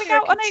we're coming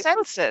out on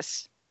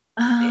consensus.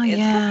 It's coming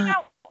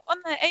out on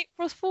the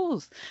April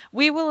Fools.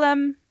 We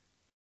will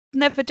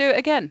never do it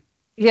again.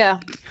 Yeah,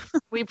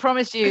 we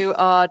promise you,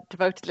 our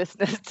devoted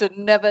listeners, to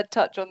never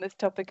touch on this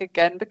topic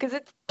again because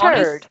it's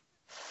turd.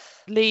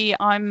 Honestly,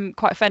 I'm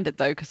quite offended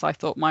though because I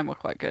thought mine were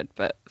quite good,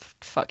 but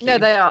fuck you. No,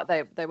 they are.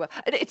 They were.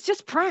 It's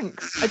just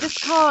pranks. I just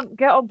can't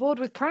get on board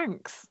with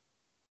pranks.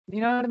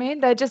 You know what I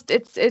mean? They're just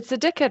it's a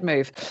dickhead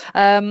move.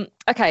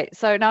 Okay,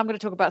 so now I'm going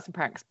to talk about some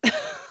pranks.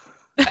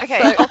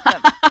 Okay.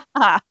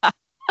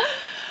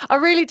 I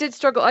really did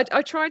struggle.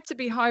 I tried to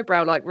be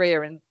highbrow like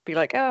Rhea and be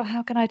like, oh,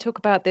 how can I talk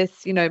about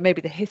this? You know,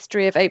 maybe the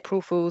history of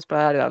April Fools,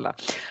 blah, blah, blah.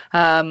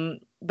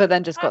 But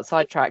then just got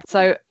sidetracked.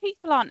 So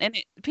people aren't in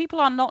it. People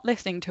are not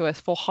listening to us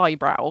for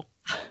highbrow.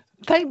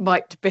 They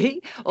might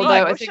be.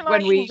 Although I think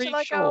when we... Shall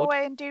I go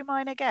away and do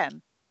mine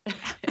again?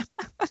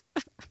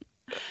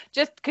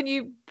 Just, can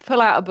you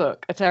pull out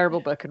a terrible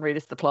book and read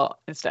us the plot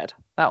instead?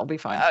 That will be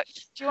fine.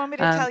 Do you want me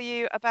to tell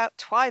you about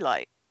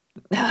Twilight?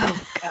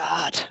 Oh,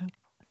 God.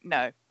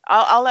 No.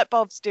 I'll let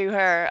Bobs do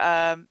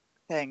her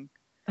thing.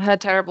 Her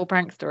terrible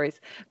prank stories.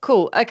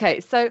 Cool.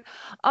 Okay, so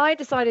I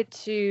decided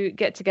to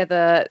get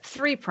together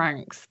 3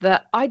 pranks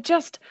that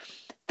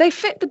they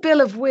fit the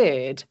bill of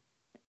weird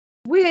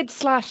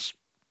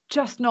 /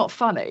 just not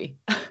funny,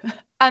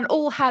 and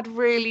all had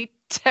really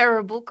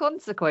terrible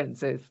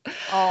consequences.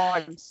 Oh,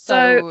 I'm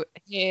so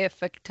here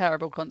for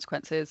terrible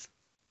consequences.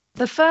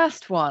 The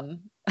first one,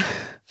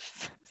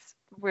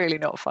 really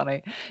not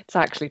funny. It's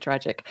actually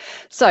tragic.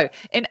 So,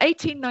 in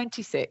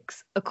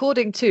 1896,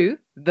 according to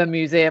the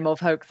Museum of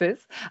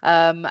Hoaxes,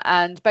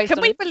 and based on...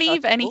 Can we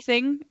believe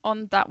anything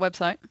on that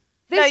website?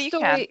 No, you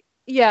can.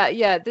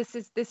 Yeah. This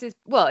is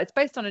well, it's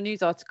based on a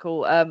news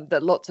article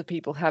that lots of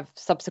people have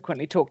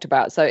subsequently talked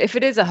about. So if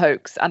it is a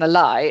hoax and a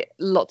lie,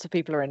 lots of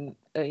people are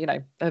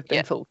have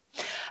been fooled.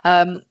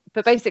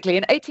 But basically,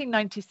 in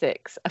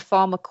 1896, a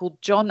farmer called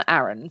John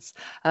Aarons,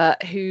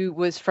 who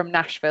was from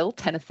Nashville,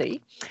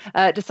 Tennessee,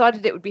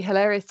 decided it would be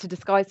hilarious to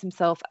disguise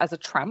himself as a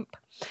tramp.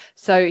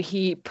 So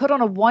he put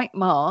on a white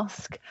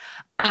mask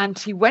and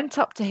he went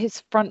up to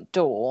his front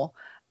door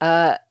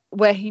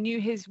where he knew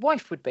his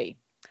wife would be.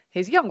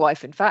 His young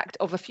wife, in fact,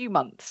 of a few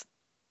months.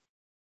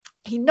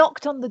 He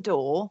knocked on the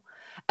door,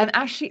 and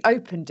as she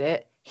opened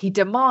it, he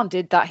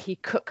demanded that she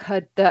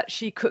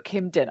cook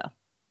him dinner.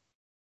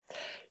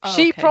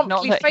 She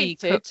promptly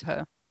fainted.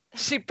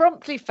 She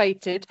promptly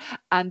fainted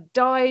and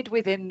died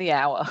within the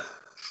hour.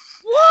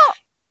 What?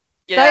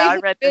 Yeah, I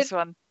read this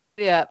one.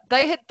 Yeah,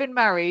 they had been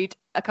married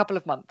a couple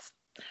of months.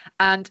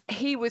 And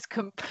he was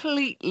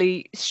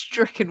completely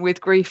stricken with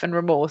grief and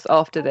remorse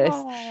after this.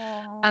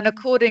 Aww. And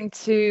according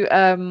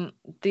to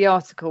the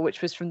article,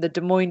 which was from the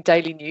Des Moines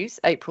Daily News,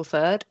 April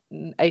 3rd,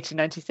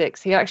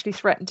 1896, he actually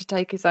threatened to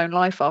take his own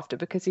life after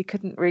because he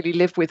couldn't really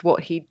live with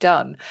what he'd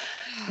done.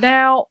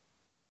 Now,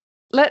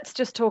 let's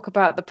just talk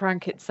about the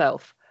prank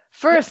itself.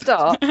 For a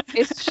start,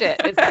 it's shit,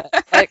 isn't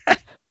it? Like,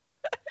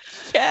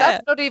 yeah.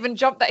 That's not even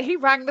that he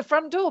rang the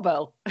front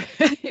doorbell.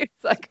 He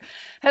was like,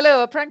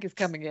 hello, a prank is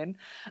coming in.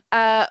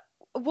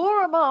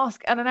 Wore a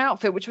mask and an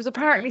outfit which was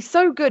apparently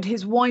so good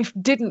his wife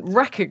didn't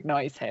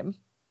recognize him.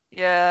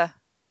 Yeah.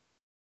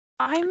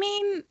 I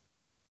mean,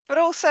 but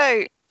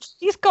also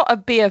he's got to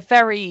be a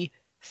very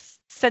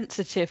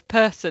sensitive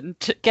person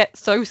to get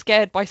so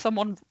scared by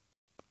someone.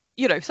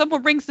 You know,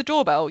 someone rings the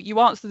doorbell, you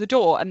answer the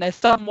door and there's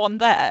someone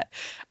there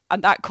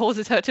and that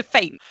causes her to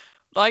faint.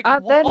 Like,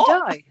 and then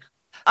die.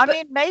 I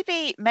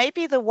mean,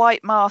 maybe the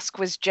white mask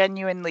was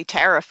genuinely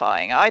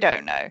terrifying. I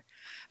don't know.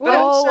 But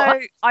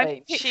also,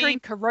 I'm picturing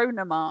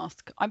Corona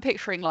mask. I'm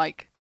picturing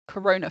like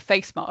Corona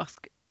face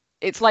mask.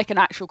 It's like an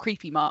actual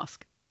creepy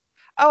mask.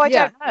 Oh, I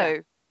don't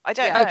know. I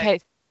don't know. Okay,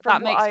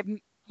 that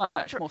makes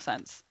much more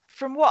sense.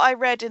 From what I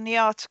read in the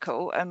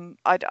article, and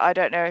I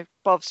don't know,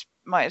 Bob's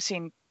might have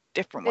seen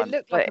different ones. It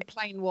looked like a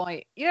plain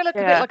white. You know, like a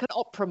bit like an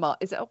opera mask.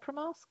 Is it opera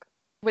mask?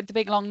 With the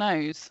big long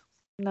nose?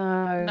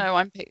 No.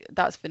 No,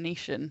 that's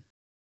Venetian.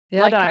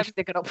 Yeah, like, I don't actually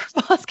think an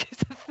opera mask is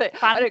a thing.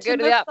 I don't go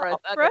to the opera.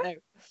 I don't know.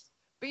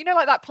 But you know,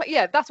 like that.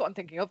 Yeah, that's what I'm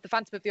thinking of. The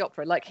Phantom of the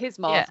Opera, like his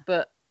mask,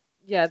 but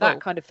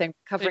that kind of thing,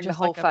 covering the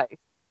whole face.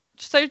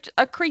 So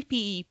a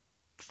creepy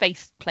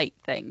face plate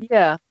thing.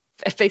 Yeah,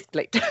 a face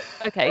plate.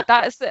 Okay,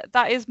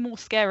 that is more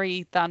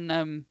scary than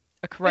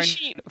a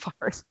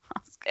coronavirus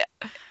mask.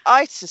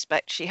 I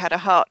suspect she had a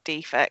heart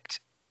defect.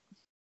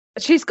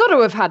 She's got to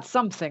have had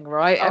something,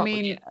 right? I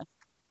mean. Yeah.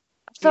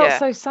 I felt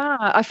so sad.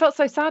 I felt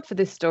so sad for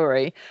this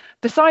story.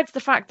 Besides the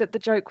fact that the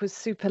joke was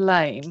super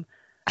lame,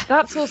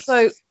 that's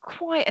also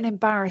quite an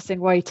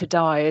embarrassing way to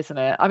die, isn't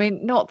it? I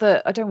mean, not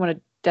that I don't want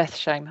to death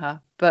shame her,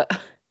 but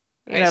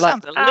it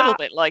sounds a little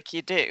bit like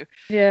you do.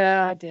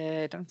 Yeah, I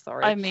did. I'm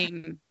sorry. I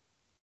mean,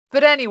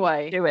 but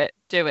anyway, do it.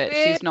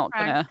 She's not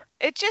gonna.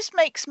 It just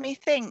makes me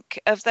think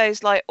of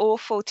those like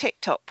awful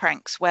TikTok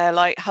pranks where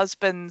like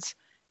husbands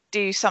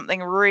do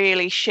something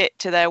really shit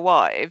to their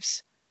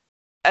wives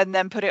and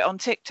then put it on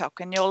TikTok,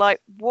 and you're like,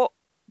 what?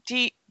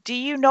 Do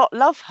you not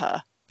love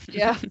her?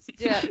 Yeah.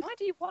 Why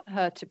do you want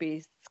her to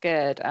be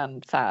scared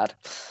and sad.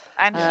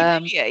 And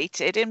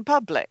humiliated in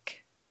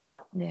public.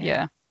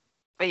 Yeah.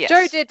 But yes.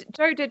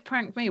 Joe did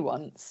prank me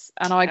once,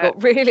 and I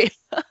got really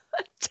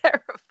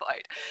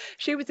terrified.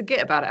 She was a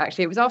git about it,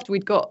 actually. It was after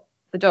we'd got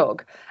the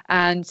dog,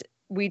 and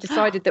we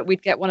decided that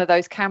we'd get one of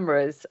those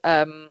cameras,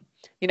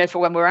 for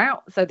when we're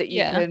out, so that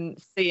you can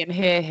see and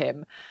hear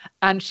him.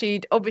 And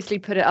she'd obviously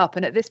put it up,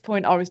 and at this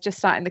point I was just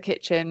sat in the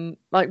kitchen,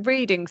 like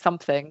reading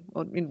something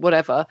or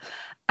whatever,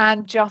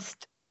 and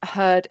just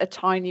heard a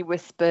tiny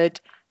whispered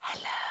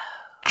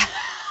hello.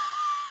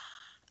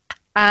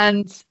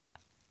 And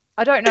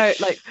I don't know,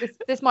 like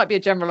this might be a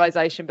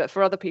generalization, but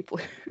for other people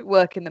who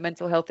work in the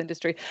mental health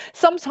industry,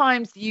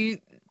 sometimes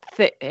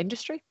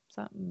industry?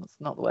 That's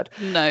not the word.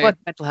 No.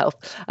 Mental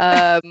health.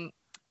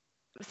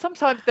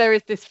 Sometimes there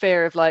is this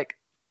fear of like,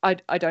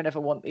 I don't ever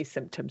want these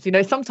symptoms.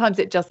 Sometimes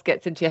it just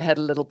gets into your head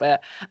a little bit.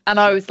 And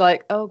I was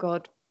like, oh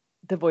God,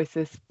 the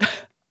voices.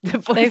 The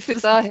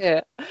voices are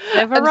here.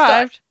 They've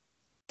arrived.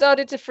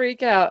 Started to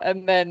freak out.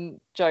 And then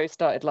Joe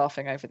started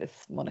laughing over this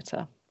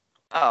monitor.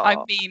 Oh. I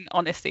mean,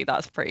 honestly,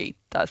 that's pretty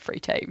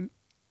tame.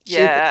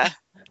 Yeah.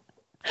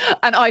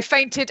 And I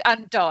fainted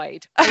and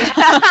died.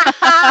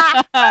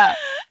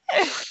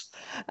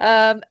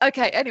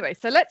 Okay, anyway,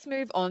 so let's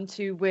move on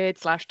to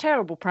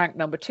weird/terrible prank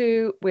number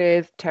 2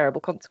 with terrible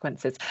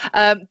consequences.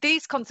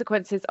 These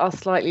consequences are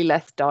slightly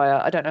less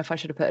dire. I don't know if I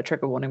should have put a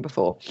trigger warning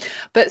before.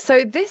 But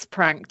so this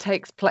prank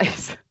takes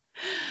place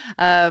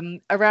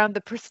around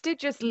the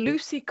prestigious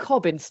Lucy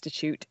Cobb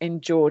Institute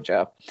in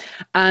Georgia.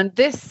 And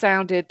this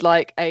sounded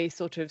like a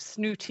sort of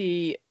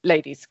snooty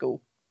ladies' school.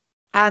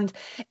 And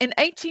in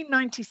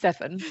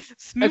 1897,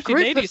 a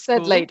group of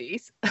said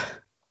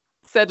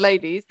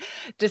ladies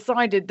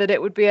decided that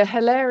it would be a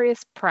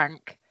hilarious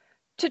prank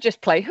to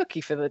just play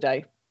hooky for the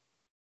day.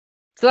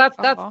 So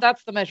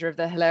that's the measure of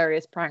the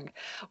hilarious prank.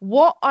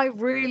 What I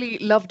really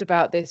loved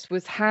about this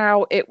was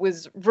how it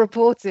was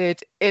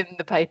reported in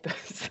the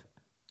papers.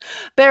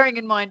 Bearing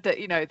in mind that,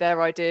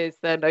 their ideas,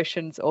 their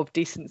notions of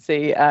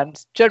decency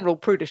and general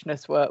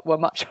prudishness were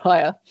much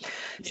higher.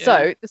 Yeah.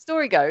 So the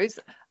story goes,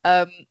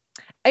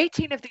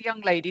 18 of the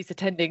young ladies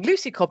attending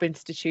Lucy Cobb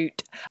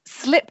Institute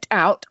slipped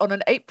out on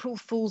an April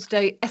Fool's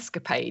Day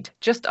escapade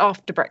just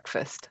after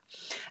breakfast.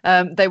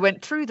 They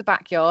went through the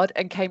backyard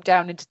and came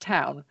down into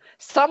town.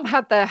 Some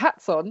had their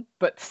hats on,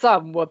 but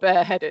some were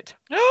bareheaded.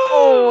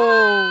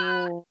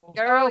 Oh,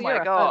 girl, oh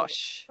my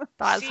gosh.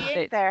 That's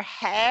seeing their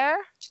hair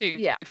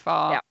too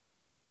far. Yeah.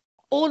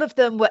 All of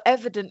them were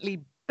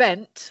evidently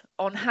bent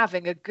on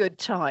having a good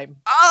time.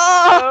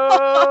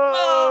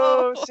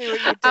 Oh, see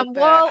what you did and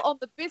there. While on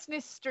the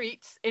business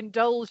streets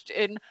indulged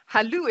in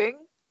hallooing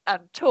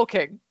and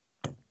talking.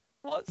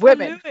 What's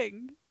women?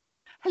 Hallooing?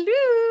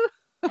 Hello.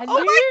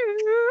 Hello.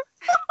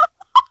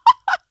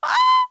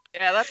 Oh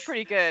yeah, that's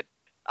pretty good.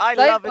 I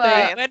love a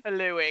day of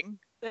hallooing.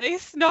 They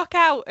snuck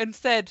out and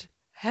said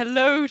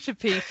hello to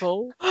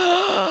people.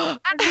 On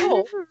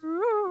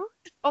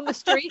the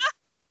street.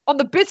 On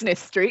the business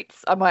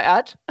streets, I might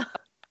add.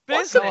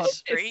 Business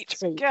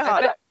streets?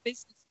 God.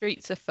 Business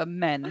streets are for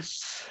men.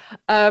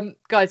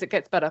 Guys, it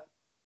gets better.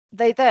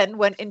 They then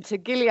went into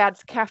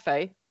Gilead's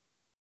cafe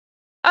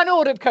and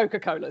ordered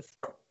Coca-Colas.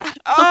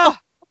 Oh,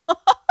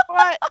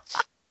 what?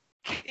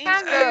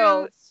 These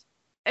girls.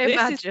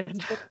 Imagine.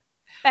 This is the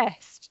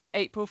best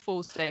April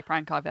Fool's Day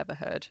prank I've ever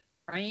heard.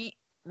 Right.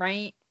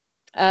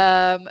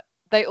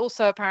 They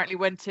also apparently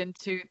went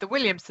into the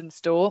Williamson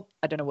store,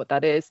 I don't know what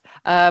that is,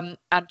 and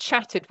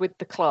chatted with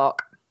the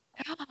clerk.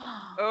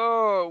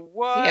 Oh,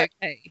 what?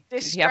 Okay.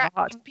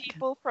 Distracting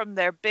people from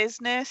their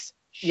business?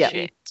 Yeah.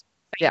 Shit.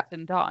 Yeah.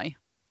 And die.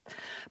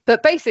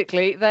 But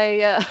basically,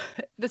 they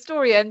the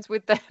story ends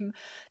with them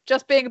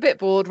just being a bit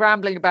bored,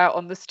 rambling about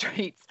on the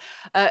streets.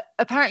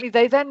 Apparently,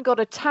 they then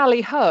got a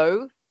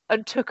tally-ho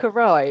and took a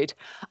ride.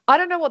 I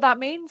don't know what that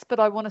means,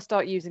 but I want to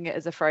start using it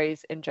as a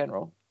phrase in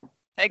general.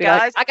 Hey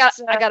guys, like,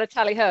 I got a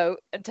tally-ho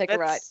and take a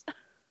ride.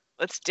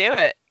 Let's do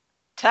it.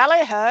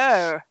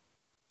 Tally-ho.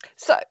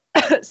 So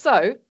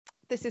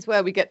this is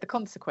where we get the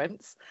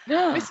consequence.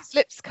 Mrs.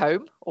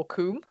 Lipscomb,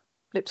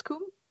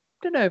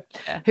 don't know,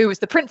 who was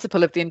the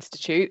principal of the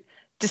institute,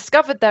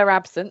 discovered their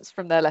absence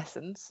from their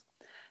lessons,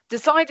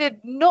 decided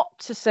not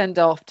to send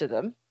after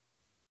them,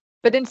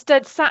 but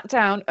instead sat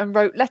down and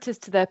wrote letters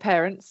to their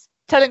parents,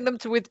 telling them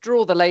to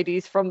withdraw the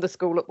ladies from the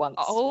school at once.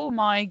 Oh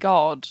my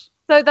God.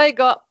 So they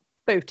got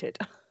booted.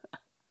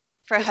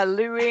 For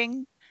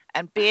hallooing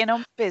and being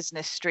on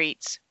business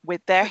streets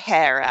with their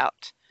hair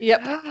out.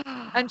 Yep.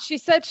 And she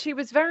said she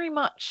was very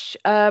much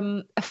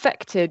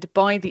affected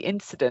by the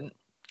incident,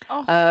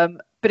 but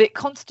it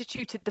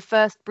constituted the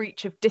first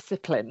breach of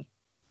discipline.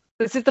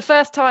 This is the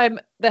first time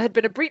there had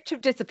been a breach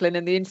of discipline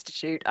in the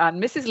institute,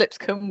 and Mrs.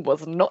 Lipscomb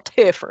was not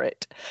here for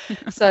it.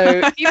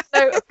 So even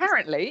though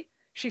apparently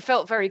she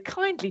felt very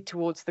kindly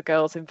towards the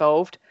girls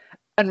involved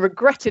and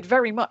regretted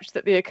very much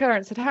that the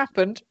occurrence had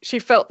happened, she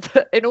felt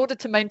that in order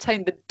to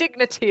maintain the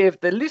dignity of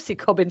the Lucy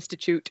Cobb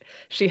Institute,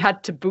 she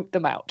had to boot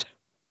them out.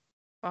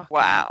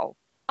 Wow.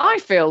 I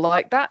feel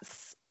like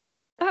that's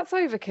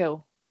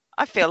overkill.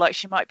 I feel like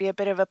she might be a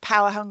bit of a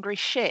power-hungry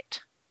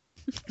shit.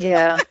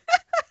 Yeah.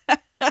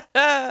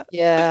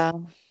 Yeah.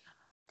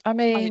 I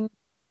mean,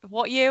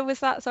 what year was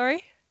that?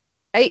 Sorry.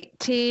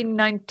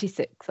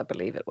 1896, I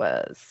believe it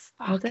was.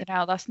 Fucking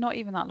hell, that's not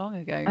even that long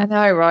ago. I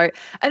know, right?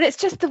 And it's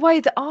just the way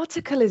the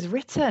article is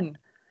written.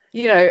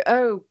 You know,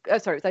 sorry,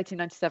 it was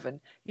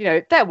 1897. You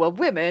know, there were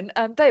women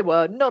and they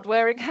were not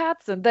wearing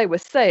hats and they were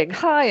saying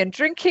hi and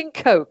drinking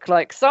Coke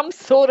like some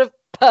sort of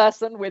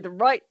person with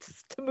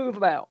rights to move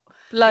about.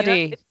 Bloody.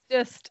 You know, it's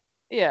just,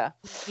 yeah.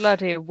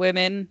 Bloody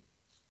women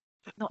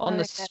not on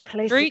the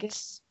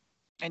streets.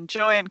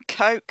 Enjoying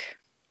Coke.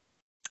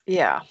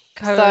 Yeah.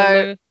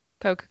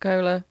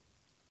 Coca-Cola.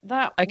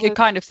 That I could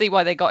kind of see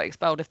why they got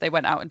expelled if they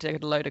went out and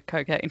did a load of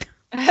cocaine.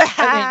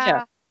 I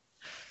mean,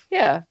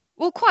 yeah.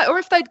 Well, quite. Or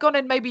if they'd gone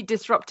in maybe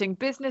disrupting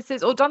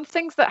businesses or done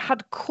things that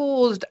had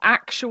caused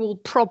actual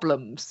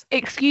problems.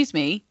 Excuse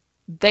me,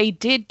 they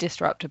did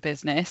disrupt a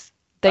business.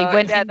 They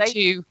went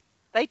into...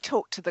 They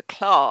talked to the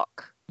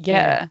clerk.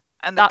 Yeah.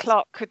 And the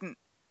clerk couldn't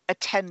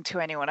attend to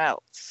anyone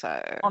else.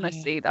 So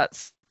honestly,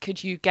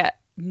 could you get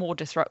more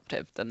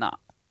disruptive than that?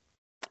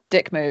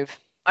 Dick move.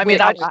 I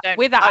mean, I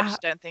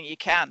just don't think you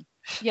can.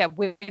 Yeah,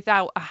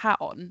 without a hat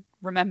on.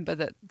 Remember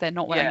that they're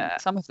not wearing. Yeah.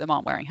 Some of them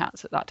aren't wearing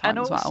hats at that time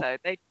as well. And also,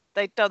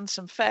 they'd done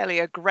some fairly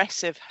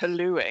aggressive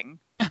hallooing.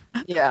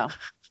 Yeah.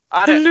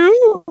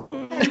 Hello.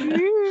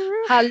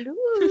 Hello.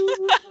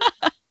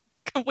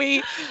 Can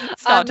we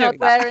start doing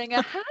that? I'm not wearing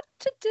a hat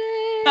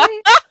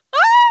today.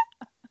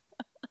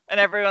 And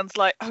everyone's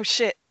like, "Oh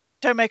shit!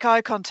 Don't make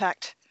eye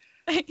contact."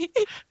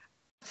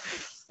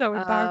 So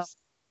embarrassing.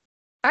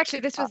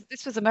 Actually, this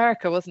was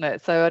America, wasn't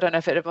it? So I don't know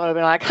if it would have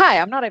been like, "Hi,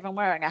 I'm not even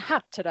wearing a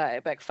hat today,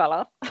 big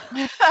fella."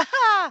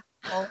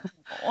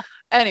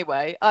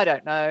 Anyway, I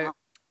don't know.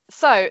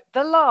 So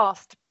the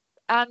last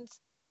and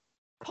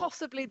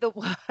possibly the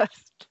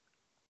worst.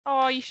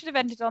 Oh, you should have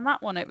ended on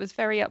that one. It was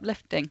very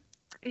uplifting.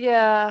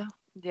 Yeah.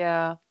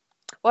 Well,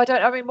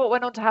 what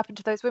went on to happen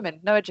to those women?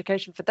 No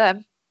education for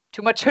them.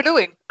 Too much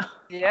hallooing.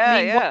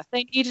 Yeah, what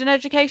they need an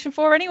education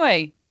for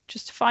anyway.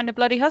 Just to find a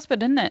bloody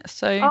husband, isn't it?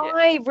 So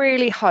I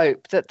really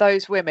hope that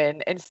those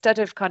women, instead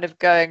of kind of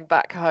going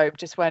back home,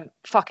 just went,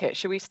 fuck it,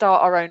 should we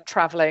start our own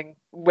travelling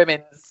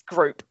women's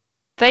group?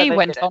 They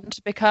went on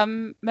to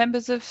become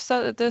members of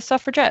the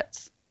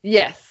suffragettes.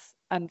 Yes.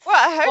 And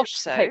I hope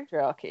so.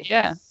 Patriarchy.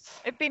 Yeah.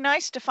 It'd be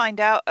nice to find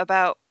out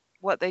about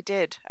what they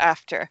did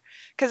after.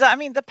 Because, I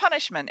mean, the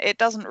punishment, it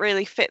doesn't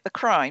really fit the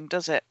crime,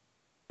 does it?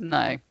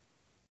 No.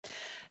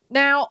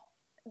 Now,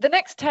 the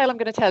next tale I'm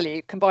going to tell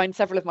you combines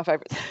several of my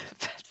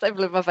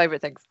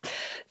favourite things.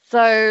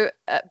 So,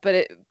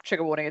 but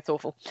trigger warning, it's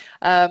awful.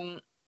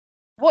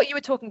 What you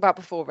were talking about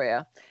before,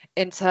 Ria,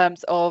 in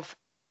terms of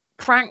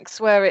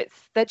pranks where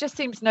there just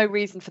seems no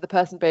reason for the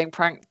person being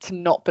pranked to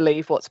not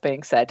believe what's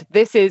being said.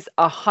 This is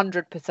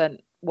 100%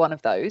 one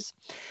of those.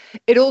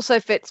 It also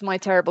fits my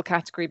terrible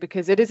category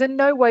because it is in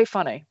no way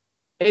funny.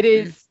 It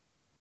is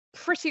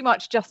pretty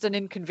much just an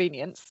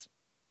inconvenience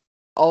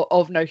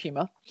of no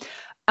humour.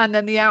 And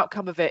then the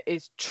outcome of it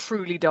is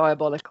truly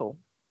diabolical.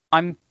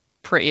 I'm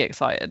pretty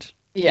excited.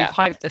 Yeah. You've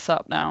hyped this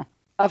up now.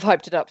 I've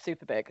hyped it up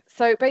super big.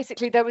 So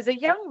basically, there was a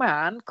young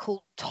man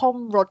called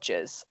Tom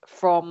Rogers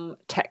from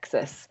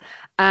Texas,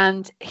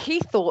 and he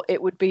thought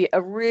it would be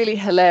a really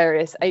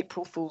hilarious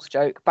April Fool's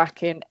joke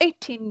back in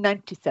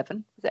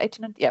 1897. Was it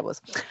 1890? Yeah, it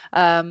was.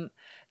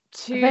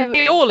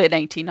 They're all in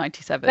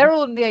 1897. They're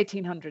all in the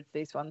 1800s.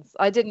 These ones.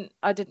 I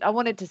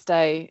wanted to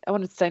stay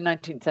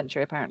 19th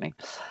century apparently.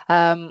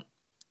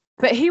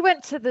 But he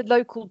went to the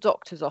local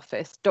doctor's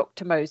office,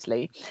 Dr.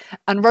 Mosley,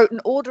 and wrote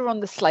an order on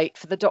the slate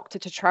for the doctor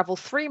to travel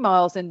 3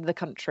 miles into the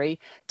country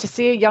to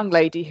see a young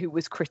lady who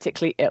was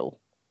critically ill.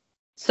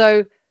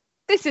 So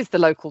this is the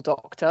local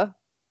doctor.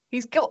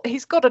 He's got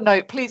a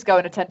note. Please go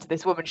and attend to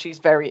this woman. She's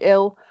very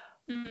ill.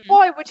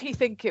 Why would he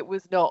think it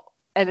was not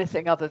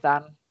anything other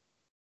than,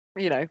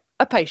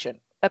 a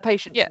patient? A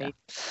patient's need.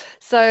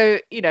 So,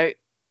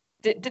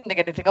 didn't think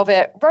anything of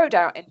it. Rode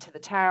out into the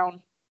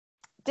town.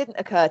 Didn't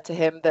occur to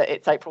him that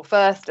it's April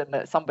 1st and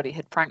that somebody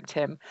had pranked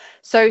him.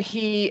 So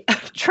he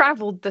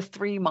travelled the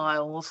 3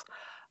 miles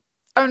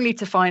only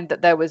to find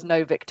that there was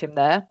no victim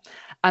there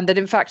and that,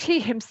 in fact, he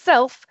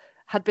himself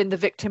had been the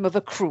victim of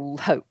a cruel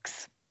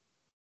hoax.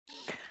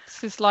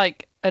 This is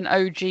like an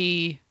OG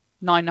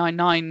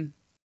 999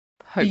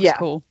 hoax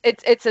call.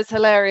 It's as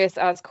hilarious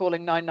as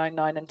calling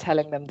 999 and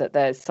telling them that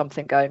there's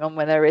something going on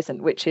when there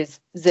isn't, which is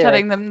zero.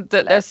 Telling them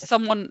that there's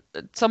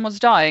someone's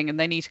dying and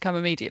they need to come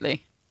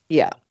immediately.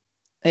 Yeah.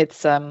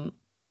 It's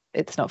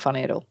not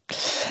funny at all.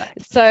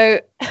 So,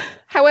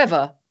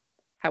 however,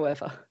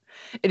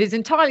 it is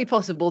entirely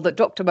possible that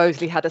Dr.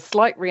 Mosley had a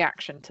slight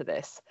reaction to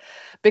this,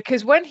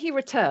 because when he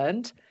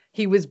returned,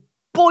 he was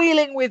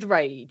boiling with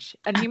rage,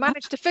 and he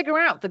managed to figure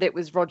out that it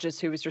was Rogers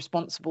who was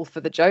responsible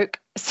for the joke.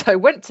 So,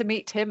 went to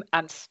meet him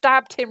and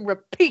stabbed him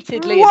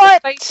repeatedly in the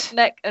face,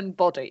 neck, and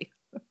body.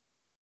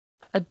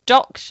 A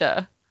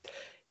doctor?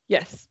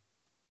 Yes.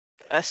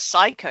 A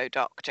psycho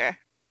doctor?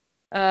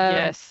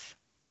 Yes.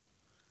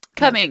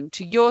 Coming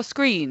to your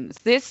screens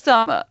this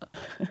summer.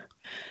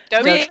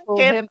 Don't call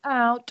him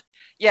out.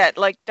 Yeah,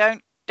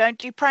 don't don't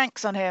do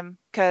pranks on him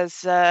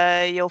because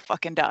you'll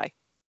fucking die.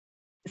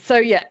 So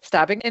yeah,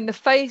 stabbing in the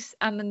face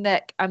and the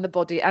neck and the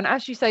body. And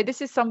as you say,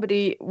 this is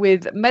somebody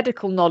with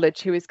medical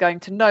knowledge who is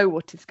going to know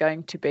what is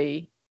going to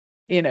be,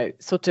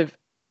 sort of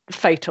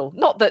fatal.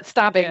 Not that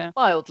stabbing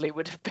mildly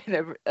would have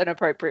been an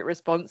appropriate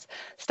response.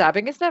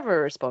 Stabbing is never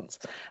a response.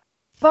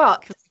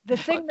 But the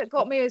thing that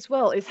got me as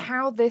well is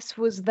how this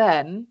was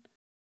then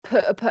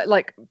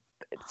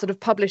sort of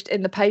published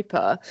in the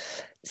paper.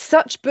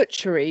 Such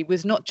butchery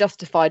was not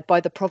justified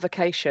by the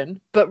provocation,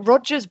 but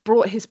Rogers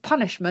brought his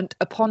punishment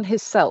upon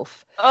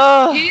himself.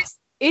 His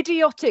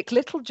idiotic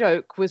little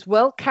joke was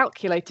well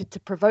calculated to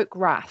provoke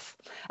wrath,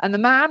 and the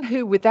man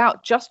who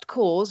without just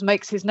cause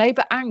makes his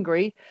neighbour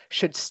angry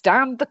should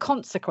stand the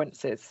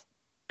consequences.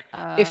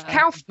 If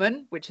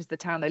Kaufman, which is the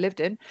town they lived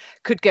in,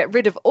 could get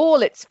rid of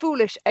all its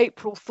foolish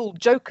April Fool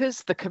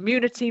jokers, the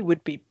community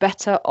would be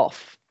better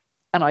off.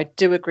 And I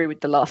do agree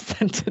with the last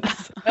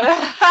sentence.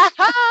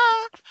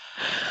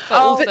 But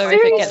also, if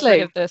it gets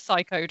rid of the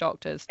psycho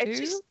doctors too. It's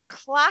just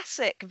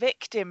classic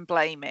victim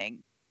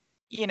blaming.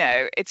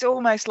 It's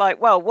almost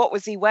like, well, what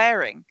was he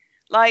wearing?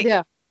 Like,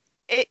 the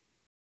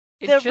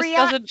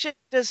reaction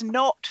does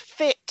not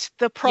fit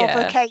the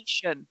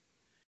provocation.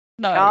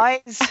 No,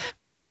 guys.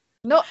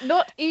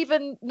 Not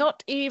even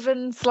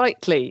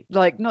slightly.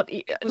 Like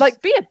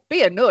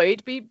be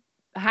annoyed, be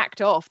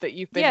hacked off that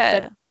you've been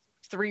sent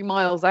 3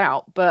 miles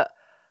out, but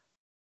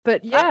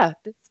yeah.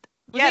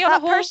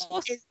 That person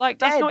is like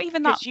that's not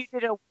even that. You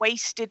did a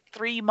wasted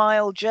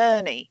 3-mile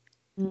journey.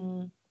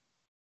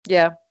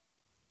 Yeah,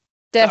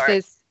 death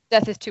is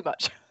too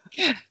much.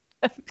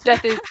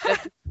 death is too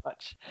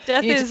much.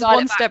 Death is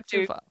one step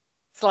too far.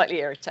 Slightly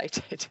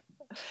irritated.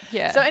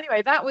 Yeah. So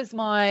anyway, that was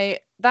my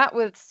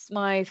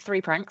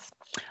 3 pranks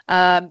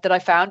that I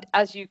found.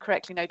 As you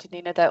correctly noted,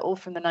 Nina, they're all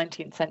from the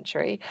 19th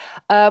century.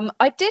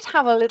 I did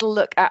have a little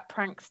look at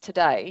pranks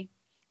today.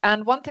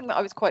 And one thing that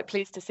I was quite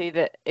pleased to see,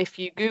 that if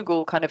you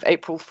Google kind of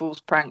April Fool's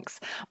pranks,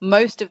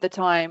 most of the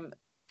time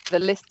the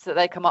lists that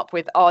they come up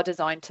with are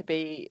designed to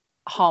be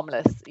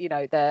harmless.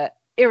 They're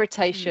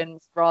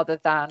irritations rather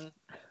than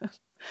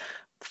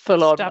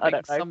full on, I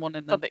don't know, someone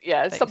in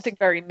something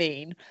very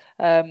mean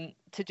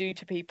to do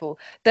to people.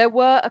 There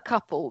were a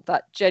couple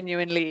that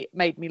genuinely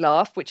made me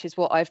laugh, which is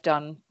what I've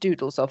done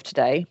doodles of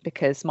today,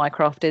 because my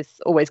craft is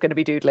always going to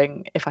be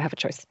doodling if I have a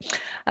choice.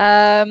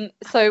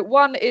 So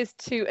one is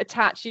to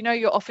attach,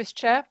 your office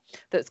chair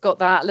that's got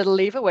that little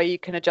lever where you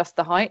can adjust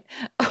the height.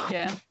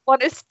 Yeah.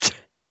 One is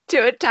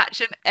to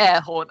attach an air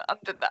horn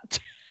under that,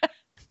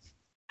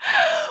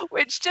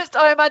 which just,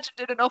 I imagined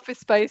in an office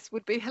space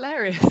would be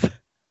hilarious.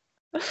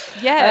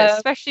 Yeah,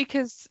 especially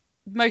because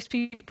most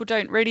people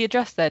don't really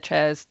adjust their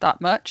chairs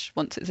that much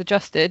once it's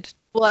adjusted.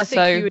 Well, I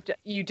think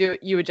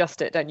you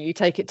adjust it, don't you? You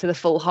take it to the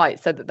full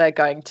height so that they're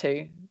going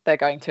to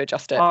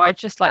adjust it. Oh, I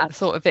just like the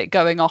thought of it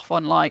going off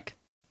on like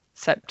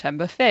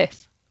September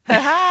 5th.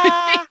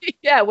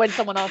 Yeah, when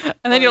someone asks.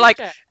 And then you're like,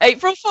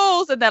 April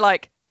Fools, and they're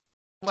like,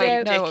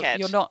 wait, no, dickhead.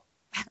 You're not.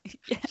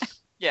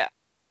 Yeah.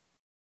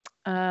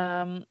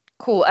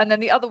 Cool. And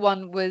then the other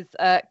one was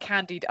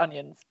candied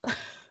onions.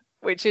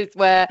 Which is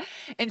where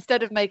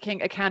instead of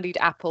making a candied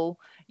apple,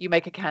 you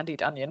make a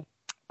candied onion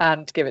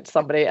and give it to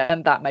somebody.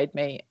 And that made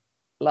me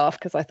laugh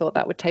because I thought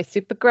that would taste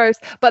super gross.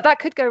 But that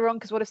could go wrong,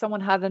 because what if someone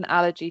had an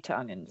allergy to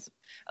onions?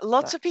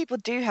 Lots of people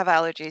do have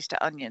allergies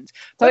to onions.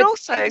 But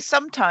also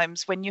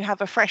sometimes when you have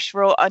a fresh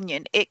raw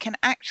onion, it can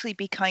actually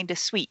be kind of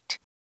sweet.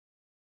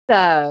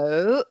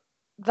 So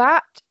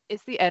that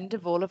is the end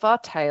of all of our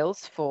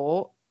tales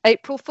for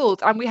April Fools.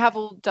 And we have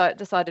all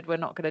decided we're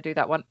not going to do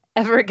that one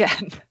ever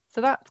again. So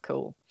that's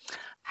cool.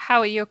 How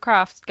are your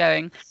crafts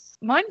going?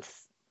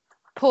 Mine's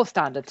poor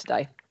standard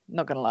today.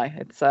 Not gonna lie,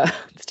 it's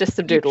just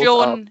some doodles.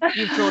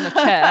 You've drawn a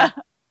chair.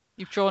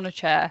 You've drawn a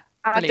chair.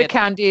 And a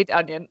candied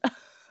onion.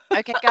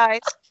 Okay,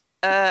 guys.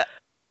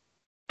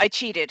 I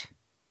cheated.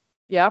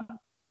 Yeah.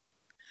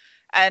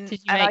 And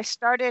I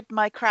started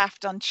my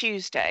craft on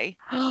Tuesday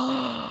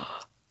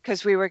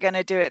because we were going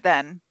to do it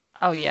then.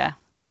 Oh yeah,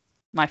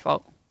 my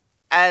fault.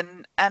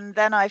 And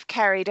then I've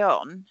carried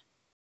on.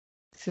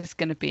 This is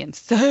going to be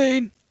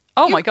insane.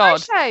 Oh my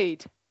god.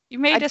 Crocheted. You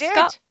made a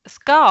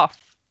scarf.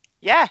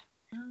 Yeah.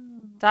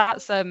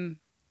 That's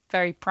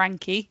very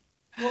pranky.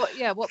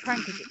 What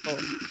prank is it for?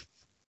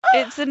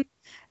 It's an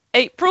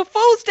April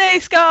Fool's Day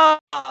scarf.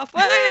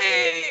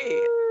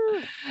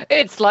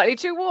 It's slightly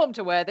too warm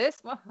to wear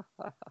this.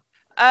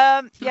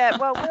 Yeah,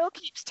 well, Will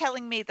keeps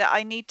telling me that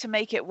I need to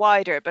make it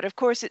wider, but of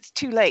course it's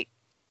too late.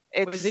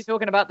 Was he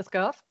talking about the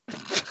scarf?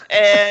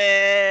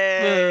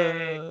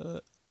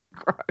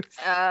 Gross.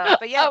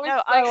 But yeah,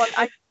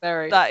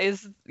 that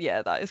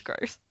is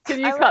gross. Can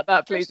you cut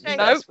that, please?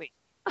 No.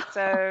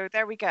 So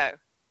there we go.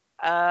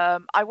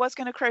 I was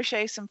going to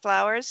crochet some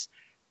flowers,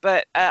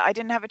 but I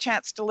didn't have a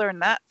chance to learn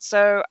that,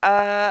 so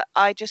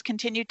I just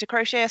continued to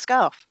crochet a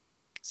scarf.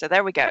 So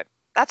there we go.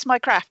 That's my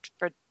craft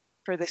for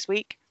this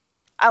week.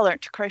 I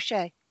learned to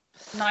crochet.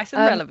 Nice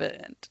and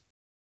relevant.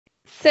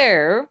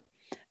 So,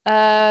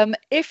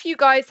 if you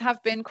guys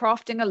have been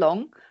crafting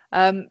along,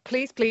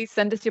 Please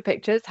send us your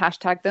pictures,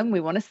 hashtag them. We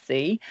want to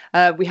see.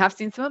 We have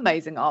seen some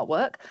amazing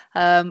artwork.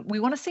 We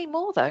want to see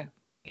more though.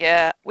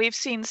 Yeah, we've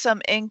seen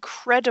some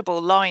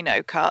incredible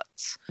lino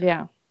cuts.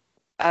 Yeah.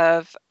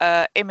 Of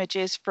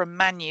images from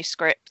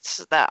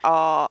manuscripts that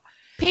are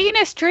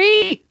penis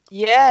tree.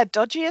 Yeah,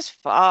 dodgy as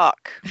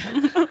fuck.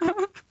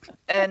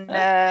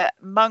 And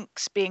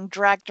monks being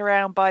dragged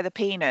around by the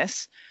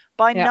penis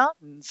by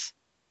nuns.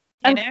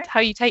 And how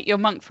you take your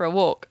monk for a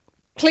walk.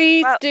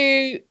 Please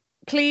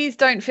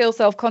don't feel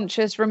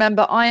self-conscious.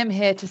 Remember, I am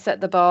here to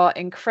set the bar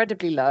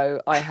incredibly low.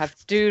 I have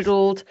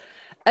doodled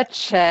a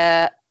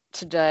chair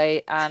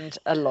today and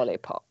a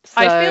lollipop.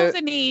 So... I feel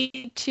the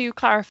need to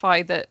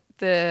clarify that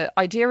the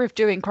idea of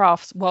doing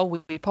crafts while we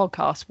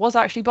podcast was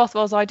actually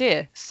Bothwell's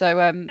idea.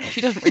 So she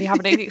doesn't really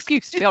have any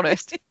excuse, to be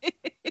honest.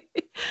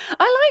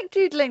 I like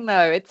doodling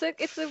though. It's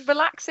a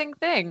relaxing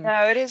thing.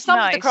 No, it is Some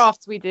nice. of the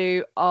crafts we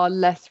do are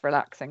less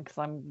relaxing because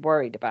I'm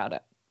worried about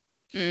it.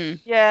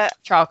 Yeah.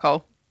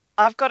 Charcoal.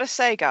 I've got to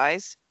say,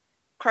 guys,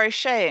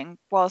 crocheting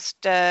whilst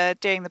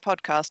doing the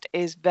podcast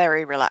is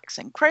very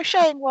relaxing.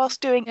 Crocheting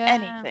whilst doing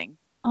anything.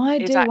 I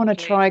do want to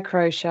try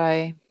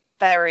crochet.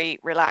 Very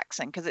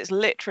relaxing because it's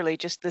literally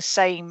just the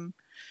same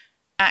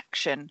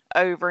action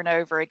over and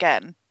over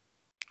again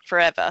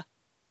forever,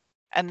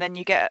 and then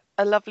you get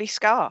a lovely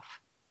scarf.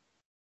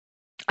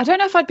 I don't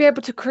know if I'd be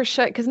able to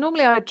crochet because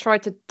normally I try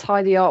to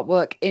tie the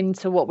artwork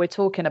into what we're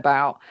talking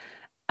about,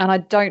 and I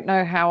don't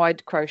know how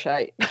I'd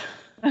crochet.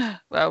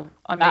 Well,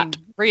 I mean,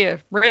 Ria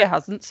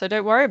hasn't, so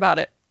don't worry about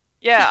it.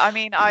 Yeah, I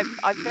mean,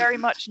 I've very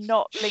much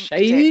not linked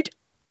Shade.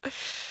 it.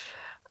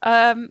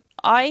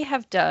 I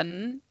have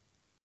done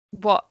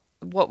what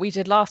we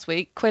did last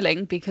week,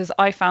 quilling, because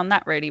I found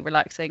that really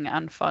relaxing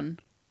and fun.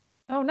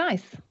 Oh,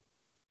 nice.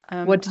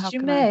 What did you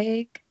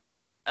make?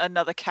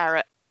 Another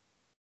carrot.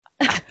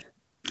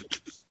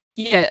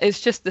 Yeah,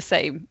 it's just the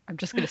same. I'm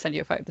just going to send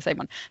you a photo of the same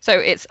one.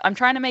 So I'm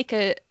trying to make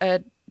a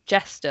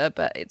jester,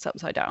 but it's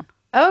upside down.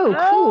 Oh,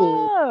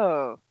 cool.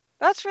 Oh,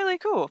 that's really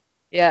cool.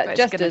 Yeah,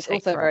 jester's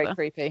also very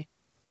creepy.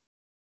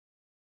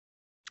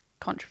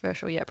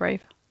 Controversial yet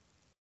brave.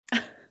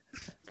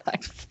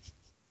 Thanks.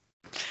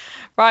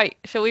 Right,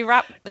 shall we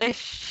wrap this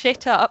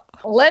shit up?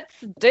 Let's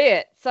do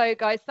it. So,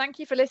 guys, thank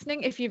you for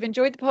listening. If you've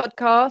enjoyed the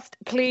podcast,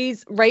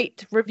 please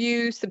rate,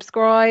 review,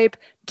 subscribe,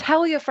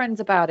 tell your friends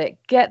about it,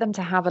 get them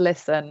to have a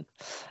listen.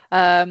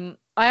 I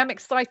am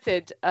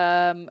excited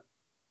to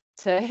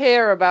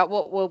hear about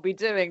what we'll be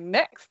doing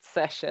next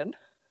session.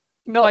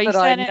 Not that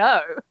I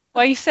know.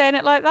 Why are you saying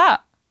it like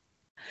that?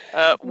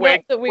 Not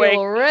that we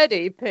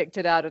already picked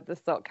it out of the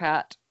sock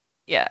hat.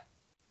 Yeah.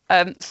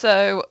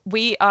 So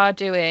we are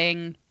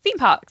doing theme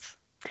parks.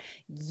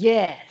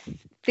 Yes,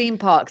 theme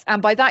parks,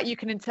 and by that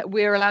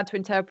we're allowed to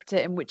interpret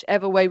it in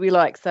whichever way we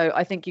like. So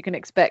I think you can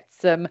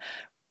expect some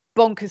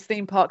bonkers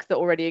theme parks that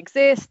already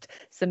exist,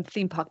 some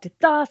theme park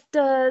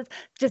disasters.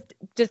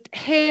 Just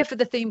here for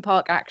the theme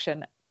park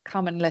action.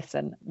 Come and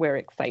listen. We're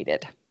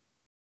excited.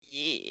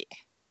 Yeah.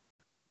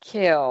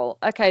 Cool.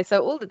 Okay,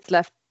 so all that's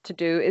left to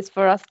do is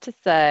for us to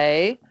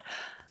say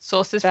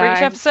sources for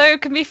each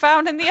episode can be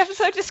found in the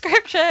episode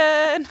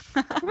description.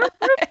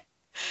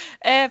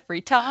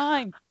 Every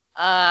time.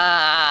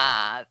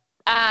 And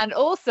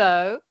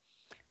also,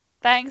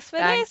 thanks for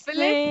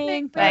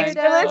listening. Thanks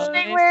for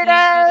listening,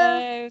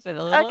 weirdos.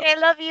 Okay,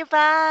 love you.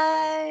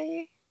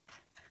 Bye.